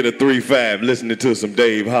and get a 3-5 listening to some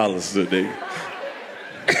Dave Hollister, nigga.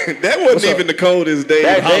 That wasn't even the coldest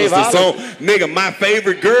Dave Hollister song. Nigga, My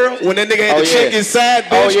Favorite Girl, when that nigga had to check his side, bitch.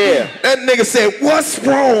 Oh, yeah. That nigga said, what's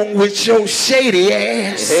wrong with your shady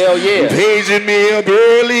ass? Hell yeah. Paging me up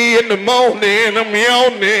early in the morning, I'm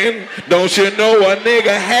yawning. Don't you know a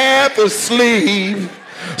nigga half asleep?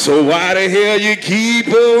 So why the hell you keep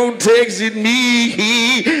on texting me?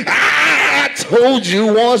 I told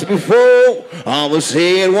you once before, I'ma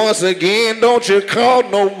say it once again, don't you call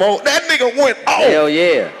no more. That nigga went off. Hell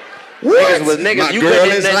yeah. What? Niggas, My girl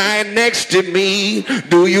is lying next to me.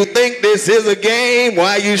 Do you think this is a game?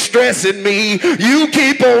 Why you stressing me? You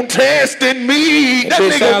keep on testing me. That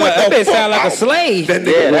nigga went the fuck sound like off. a slave.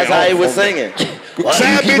 Yeah, that's how he was singing.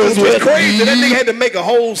 Side bitches was crazy. That nigga had to make a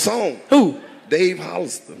whole song. Who? Dave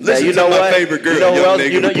Hollister. Yeah, Listen you know to what? My Favorite Girl. You know who else?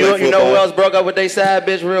 Nigga You know who else broke up with they side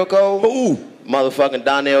bitch real cold? Who? Motherfucking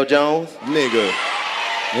Donnell Jones. Nigga.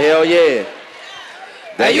 Hell yeah.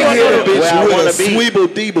 That you hear a bitch with a sweeble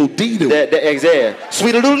deeble deedle. Exactly.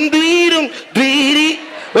 Sweetle doodle deedle deedle.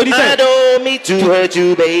 What he say? I don't mean to hurt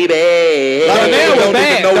you, baby. Donnell was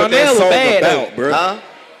bad. Know what Donnell that was song bad, about, bro. Huh?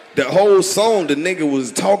 The whole song, the nigga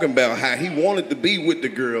was talking about how he wanted to be with the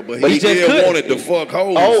girl, but he just still couldn't. wanted to fuck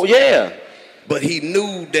hoes. Oh yeah. But he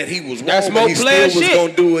knew that he was wrong, That's but more he player still was shit.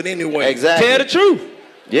 gonna do it anyway. Exactly. Tell the truth.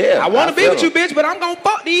 Yeah. I want to be feel with you, him. bitch, but I'm gonna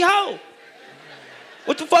fuck these hoes.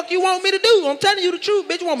 What the fuck you want me to do? I'm telling you the truth,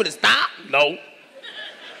 bitch. You want me to stop? No.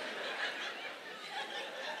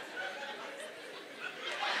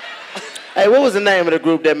 Hey, what was the name of the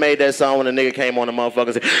group that made that song when the nigga came on the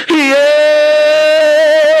motherfucker and said, yeah?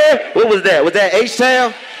 What was that? Was that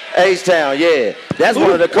H-Town? H-Town, yeah. That's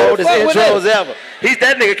one of the coldest intros ever.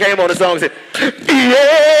 That nigga came on the song and said,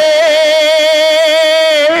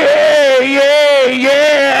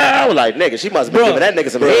 yeah. I was like, nigga, she must be giving that nigga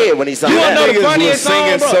some head when he sung that. know the Niggas was funniest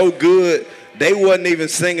singing song, bro? so good, they wasn't even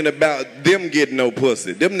singing about them getting no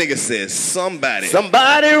pussy. Them niggas said somebody.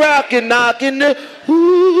 Somebody rockin', knockin' the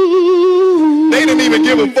ooh. They didn't even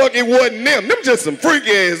give a fuck it wasn't them. Them just some freak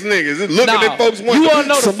ass niggas. Just looking at folks You wanna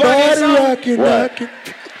know the funniest song? rockin', knockin'.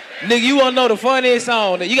 Nigga, you wanna know the funniest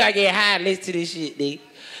song? You gotta get high and listen to this shit, nigga.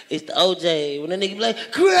 It's the OJ. When the nigga be like,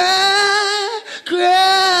 cry,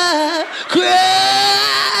 cry, cry.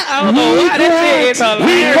 I don't know why that shit is hilarious.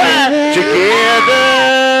 We cry together.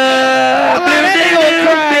 I'm like, that nigga was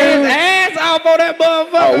crying his ass off on that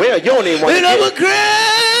motherfucker. Oh, well, you don't even want to And I'm a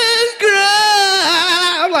cry,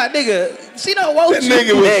 cry. I'm like, nigga, she don't want That you.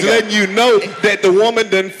 nigga was letting you know that the woman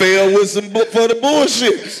done fell with some for the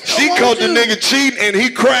bullshit. She caught the nigga cheating and he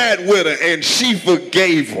cried with her and she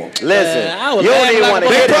forgave him. Listen, I was you don't even laughing want to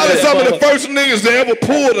like They get probably into some of the, the first niggas that ever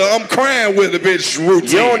pulled her. I'm crying with a bitch routine.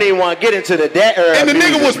 you don't even want to get into the that era. And the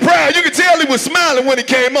nigga was proud. You could tell he was smiling when he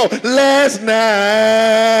came on. Last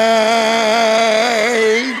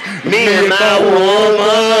night, me and my woman.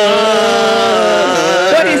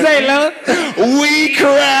 What he say, love? we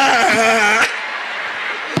cried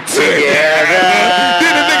together.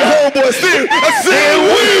 Then the nigga homeboy said, I said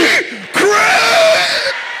we cried.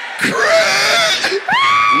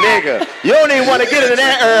 Nigga, you don't even want to get into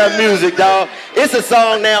that era of music, dog. It's a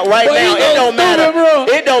song now, right now. It don't matter.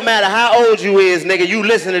 It don't matter how old you is, nigga. You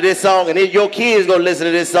listen to this song, and your kids gonna listen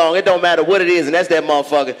to this song. It don't matter what it is, and that's that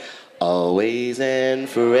motherfucker. Always and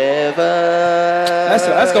forever.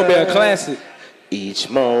 That's gonna be a classic. Each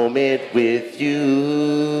moment with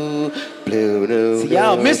you, blue, blue. See,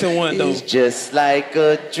 y'all missing one though. It's just like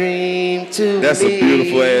a dream to That's me. a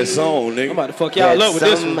beautiful ass song, nigga. I'm about to fuck y'all up with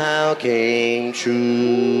this one. Somehow came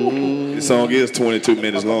true. This song is 22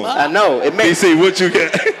 minutes long. I know it makes. DC, what you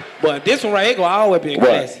got? But this one right here gonna always be a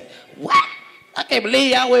classic. What? I can't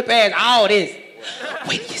believe y'all went past all this.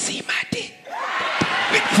 Wait till you see my dick.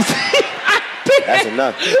 That's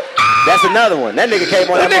enough. That's another one. That nigga came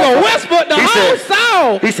on That that nigga motherfucker. whispered the whole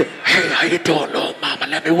song. He said, hey, how you doing, little mama?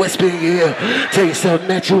 Let me whisper in your ear. Tell you something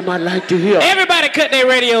that you might like to hear. Everybody cut their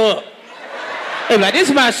radio up. They be like, this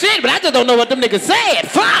is my shit, but I just don't know what them niggas said.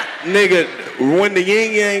 Fuck. Nigga, when the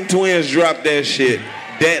Yin Yang Twins dropped that shit,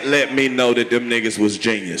 that let me know that them niggas was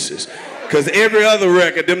geniuses. Cause every other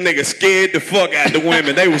record, them niggas scared the fuck out the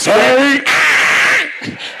women. They was screaming.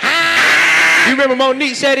 You remember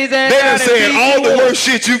Monique shut his ass They down? done said all the worst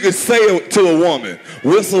shit you could say to a woman.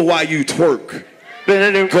 Whistle while you twerk. Go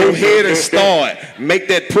ahead and start. Make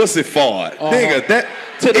that pussy fart. Nigga, that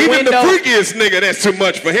even the freakiest nigga, that's too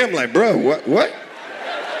much for him. Like, bro, what?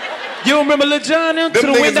 You remember Lil Jon them to the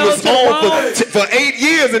niggas window, was to the wall? on for 8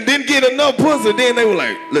 years and didn't get enough pussy. Then they were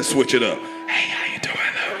like, let's switch it up. Hey, how you doing?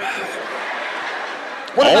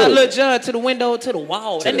 What about Lil Jon to the window, to the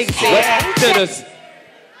wall? That nigga said to the...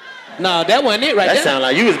 No, that wasn't it right there. That sound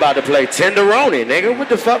like you was about to play Tenderoni, nigga. What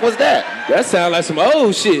the fuck was that? That sound like some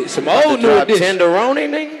old shit. Some old new edition. Tenderoni,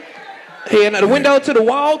 nigga? Yeah, now the window to the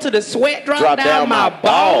wall, to the sweat drop down my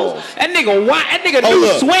balls. That nigga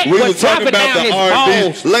knew sweat was dropping down his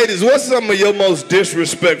balls. Ladies, what's some of your most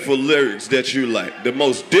disrespectful lyrics that you like? The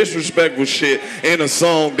most disrespectful shit in a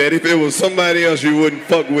song that if it was somebody else you wouldn't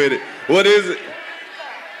fuck with it. What is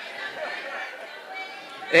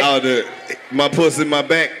it? My pussy in my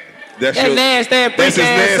back. That's nasty ass that's as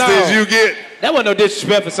nasty as you get. That wasn't no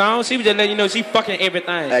disrespectful song. She was just letting you know she fucking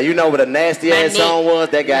everything. You know what a nasty ass song was?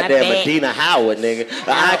 That goddamn Medina Howard, nigga.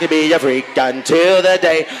 I could be your freak until the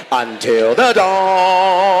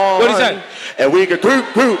dawn. What is that? And we could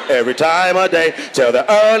group every time of day till the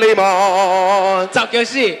early morn. Talk your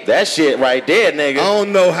shit. That shit right there, nigga. I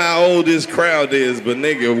don't know how old this crowd is, but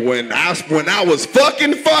nigga, when I was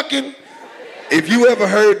fucking, if you ever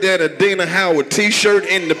heard that Adina Howard t-shirt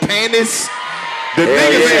in the panties, the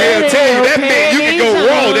niggas in here tell you that meant you can go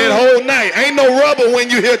raw that whole night. Ain't no rubber when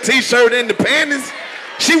you hear t-shirt in the panties.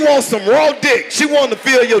 She wants some raw dick. She want to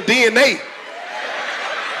feel your DNA.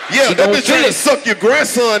 Yeah, that bitch trying to suck your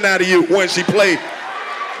grandson out of you when she play.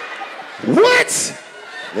 What?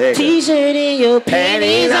 Nigga. T-shirt in your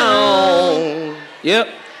panties on. Yep.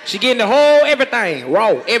 She getting the whole everything,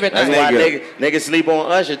 raw, everything. That's why niggas sleep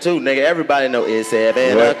on Usher too, nigga. Everybody know it's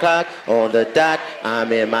 7 o'clock on the dot.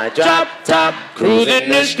 I'm in my drop top, cruising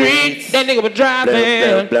the streets. That nigga was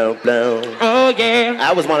driving. Blow. Oh yeah.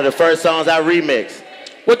 That was one of the first songs I remixed.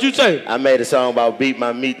 What you say? I made a song about beat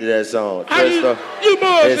my meat to that song. How you bullshit?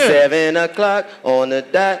 It's 7 o'clock on the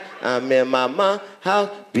dot. I'm in my mom's house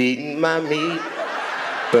beating my meat.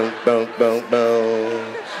 Boom.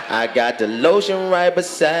 I got the lotion right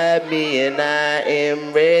beside me and I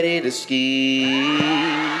am ready to ski.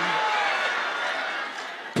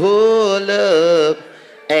 Pull up,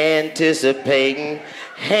 anticipating,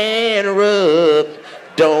 hand rub,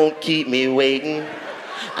 don't keep me waiting.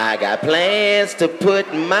 I got plans to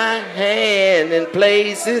put my hand in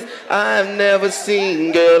places I've never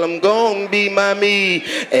seen. Girl, I'm gonna be my me.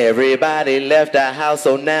 Everybody left the house,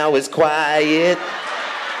 so now it's quiet.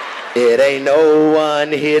 It ain't no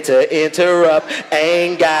one here to interrupt,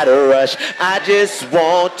 ain't gotta rush. I just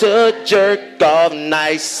want to jerk off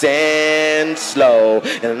nice and slow.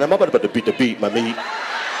 And I'm about to beat my meat.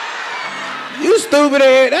 You stupid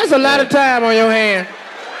ass. That's a lot of time on your hand.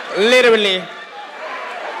 Literally.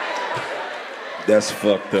 That's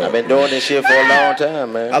fucked up. I've been doing this shit for a long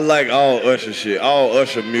time, man. I like all Usher shit, all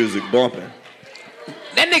Usher music bumping.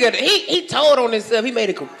 That nigga, he told on himself.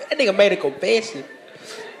 That nigga made a confession.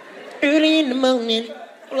 Early in the morning.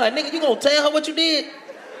 I'm like, nigga, you gonna tell her what you did?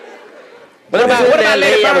 What about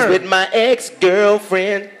Lady I was with my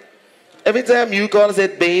ex-girlfriend. Every time you call and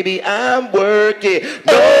said, baby, I'm working.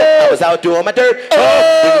 No, I was out doing my dirt.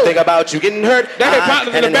 Didn't think about you getting hurt. That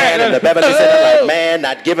in the back. And the Beverly said, like, man,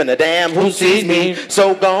 not giving a damn who sees me.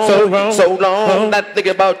 So gone, so long. Not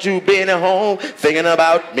thinking about you being at home, thinking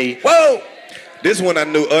about me. Whoa! This one I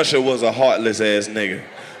knew Usher was a heartless ass nigga.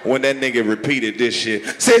 When that nigga repeated this shit.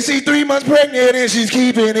 Said she's 3 months pregnant and she's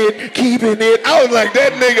keeping it. I was like,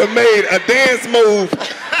 that nigga made a dance move.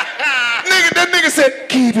 That nigga said,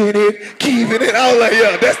 keeping it. I was like,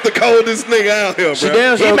 yo, that's the coldest nigga out here,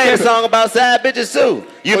 bro. He made a song about side bitches too.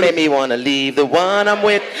 You made me wanna leave the one I'm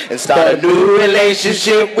with and start a new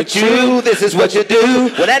relationship with you. This is what you do.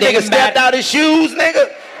 When that nigga stepped out his shoes, nigga,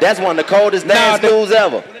 that's one of the coldest dance moves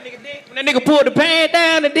ever. When that nigga pulled the pants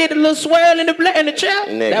down and did a little swirl in the chair,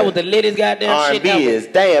 that was the latest goddamn shit. R&B is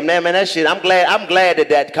damn, man, that shit. I'm glad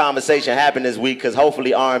that conversation happened this week because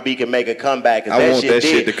hopefully R&B can make a comeback. I want that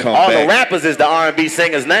shit to come back. All the rappers is the R&B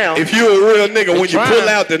singers now. If you a real nigga, when you pull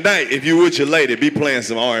out tonight, if you with your lady, be playing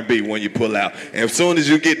some R&B when you pull out. And as soon as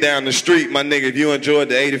you get down the street, my nigga, if you enjoyed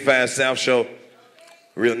the 85 South Show,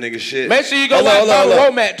 real nigga shit. Make sure you go watch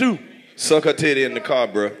Romat too. Suck her titty in the car,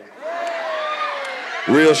 bro.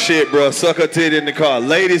 Real shit, bro. Suck her titty in the car.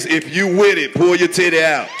 Ladies, if you with it, pull your titty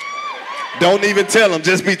out. Don't even tell them.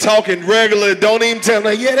 Just be talking regular. Don't even tell them,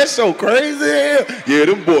 like, yeah, that's so crazy. Yeah,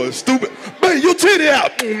 them boys stupid. But your titty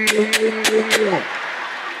out.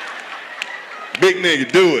 Big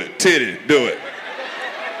nigga, do it. Titty, do it.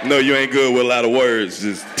 No, you ain't good with a lot of words.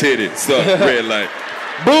 Just titty, suck, red light.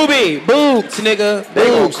 Booby, boobs, nigga. They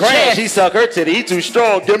gon' Boobs, crash. chest. She suck her titty. He too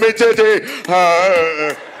strong. Give me titty.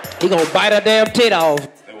 He gonna bite her damn tit off.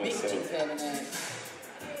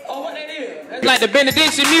 Oh, what that is? That's like the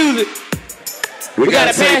benediction music. We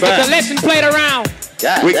gotta pass the collection plate around.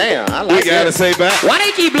 God damn, I like We gotta that. say back. Why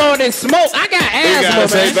they keep blowing this smoke? I got We gotta asthma,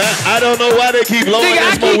 say man. back. I don't know why they keep blowing Nigga, I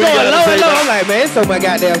this smoke. keep We going gotta low say and low. back. I'm like, man, it's so much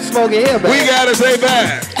goddamn smoke in here, man. We gotta say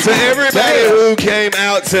back to everybody who came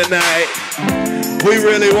out tonight. We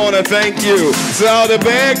really want to thank you. To all the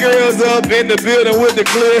bad girls up in the building with the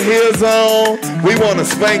clear heels on, we want to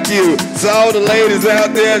spank you. To all the ladies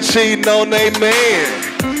out there cheating on their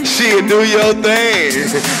man, shit, do your thing.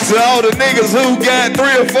 To all the niggas who got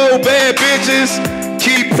 3 or 4 bad bitches,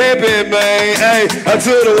 keep pimping, man. Hey,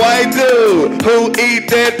 to the white dude who eat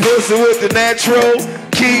that pussy with the natural,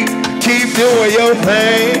 keep doing your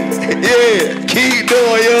thing. Yeah, keep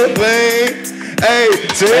doing your thing. Hey,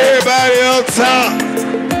 to everybody up top,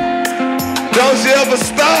 don't you ever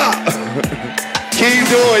stop. Keep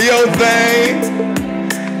doing your thing.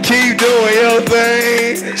 Keep doing your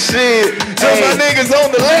thing. Shit. To my niggas on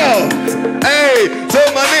the left. Hey, to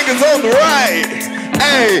my niggas on the right.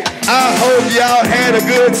 Hey, I hope y'all had a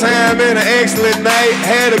good time and an excellent night.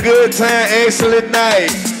 Had a good time, excellent night.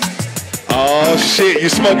 Oh shit, you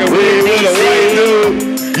smoking weed with a white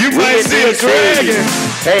dude. You might see a dragon.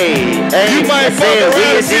 Hey, You might fuck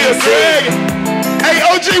around and see a dragon. Hey,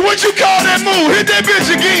 OG, what you call that move? Hit that bitch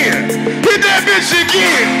again. Hit that bitch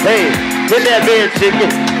again. Hey, hit that bitch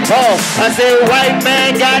again. Oh, I said white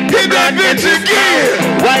man got Hit that bitch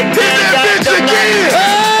again. White Hit man that got bitch the again.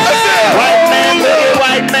 I said, White man boogie,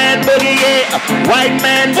 white man boogie, yeah. White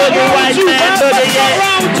man boogie, white man boogie,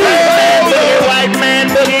 yeah. White man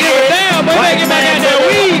boogie, yeah. Damn, boy, they get back out that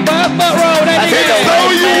weed, boy. Fuck wrong with that nigga.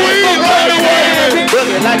 throw you weed right away.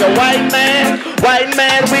 Boogie like a white man. White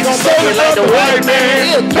man, we gon' boogie like a white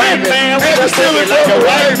man. White man, we gon' boogie like a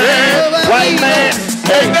white man. White man.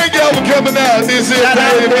 Hey, thank y'all for coming out. This is the Shout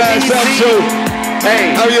out to 85 South DC. Show.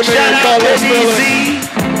 Hey, I'm your man, shout out to Karlous Miller. DC.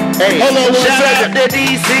 Hey, Hold on one shout second. out to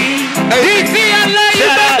DC. Hey, DC, I love you,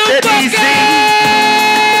 Shout out to DC.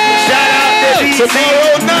 motherfucker. Shout out to DC.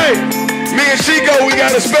 tomorrow night, me and Chico, we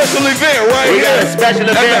got a special event right We here. got a special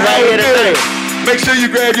at event the right here Howard tonight. Theater. Make sure you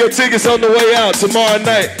grab your tickets on the way out tomorrow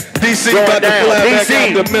night. DC Going about to down. fly back DC.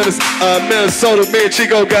 out to Minnesota. Me and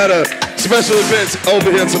Chico got a special event over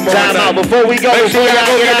here tomorrow Time night. out. Before we go, Make before sure y'all y'all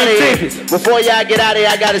go get out of get them here, tickets. before y'all get out of here,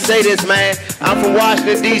 I gotta say this, man. I'm from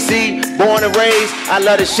Washington, D.C., born and raised. I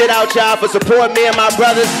love the shit out y'all for supporting me and my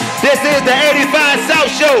brothers. This is the 85 South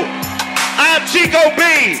Show. I'm Chico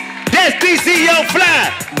Bean. That's DC Young Fly.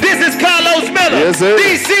 This is Karlous Miller. Yes, sir.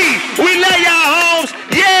 DC, we love y'all, homes.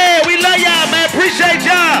 Yeah, we love y'all, man. Appreciate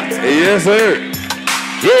y'all. Yes, sir.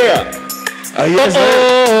 Yeah. Yes,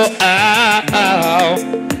 sir.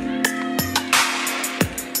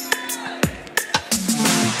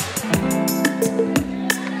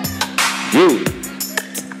 You.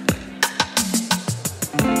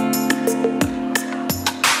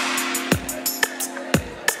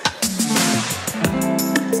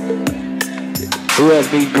 Who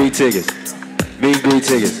has meet and greet tickets? Meet and greet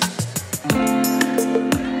tickets.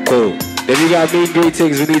 Cool. If you got meet and greet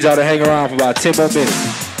tickets, we need y'all to hang around for about 10 more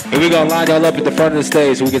minutes. And we're gonna line y'all up at the front of the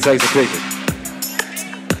stage so we can take some pictures.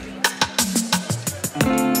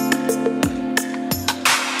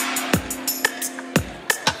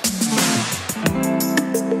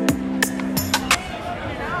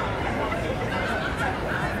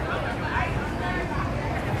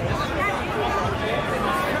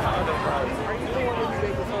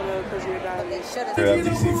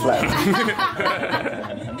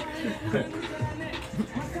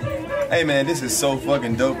 Hey man, this is so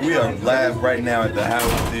fucking dope. We are live right now at the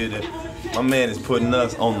Howard Theater. My man is putting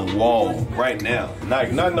us on the wall right now.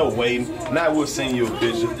 Not no waiting. Not we'll send you a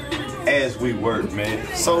picture as we work, man.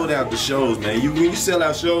 Sold out the shows, man. When you sell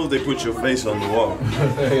out shows, they put your face on the wall.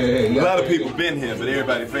 A lot of people been here, but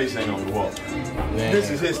everybody's face ain't on the wall. This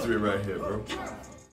is history right here, bro.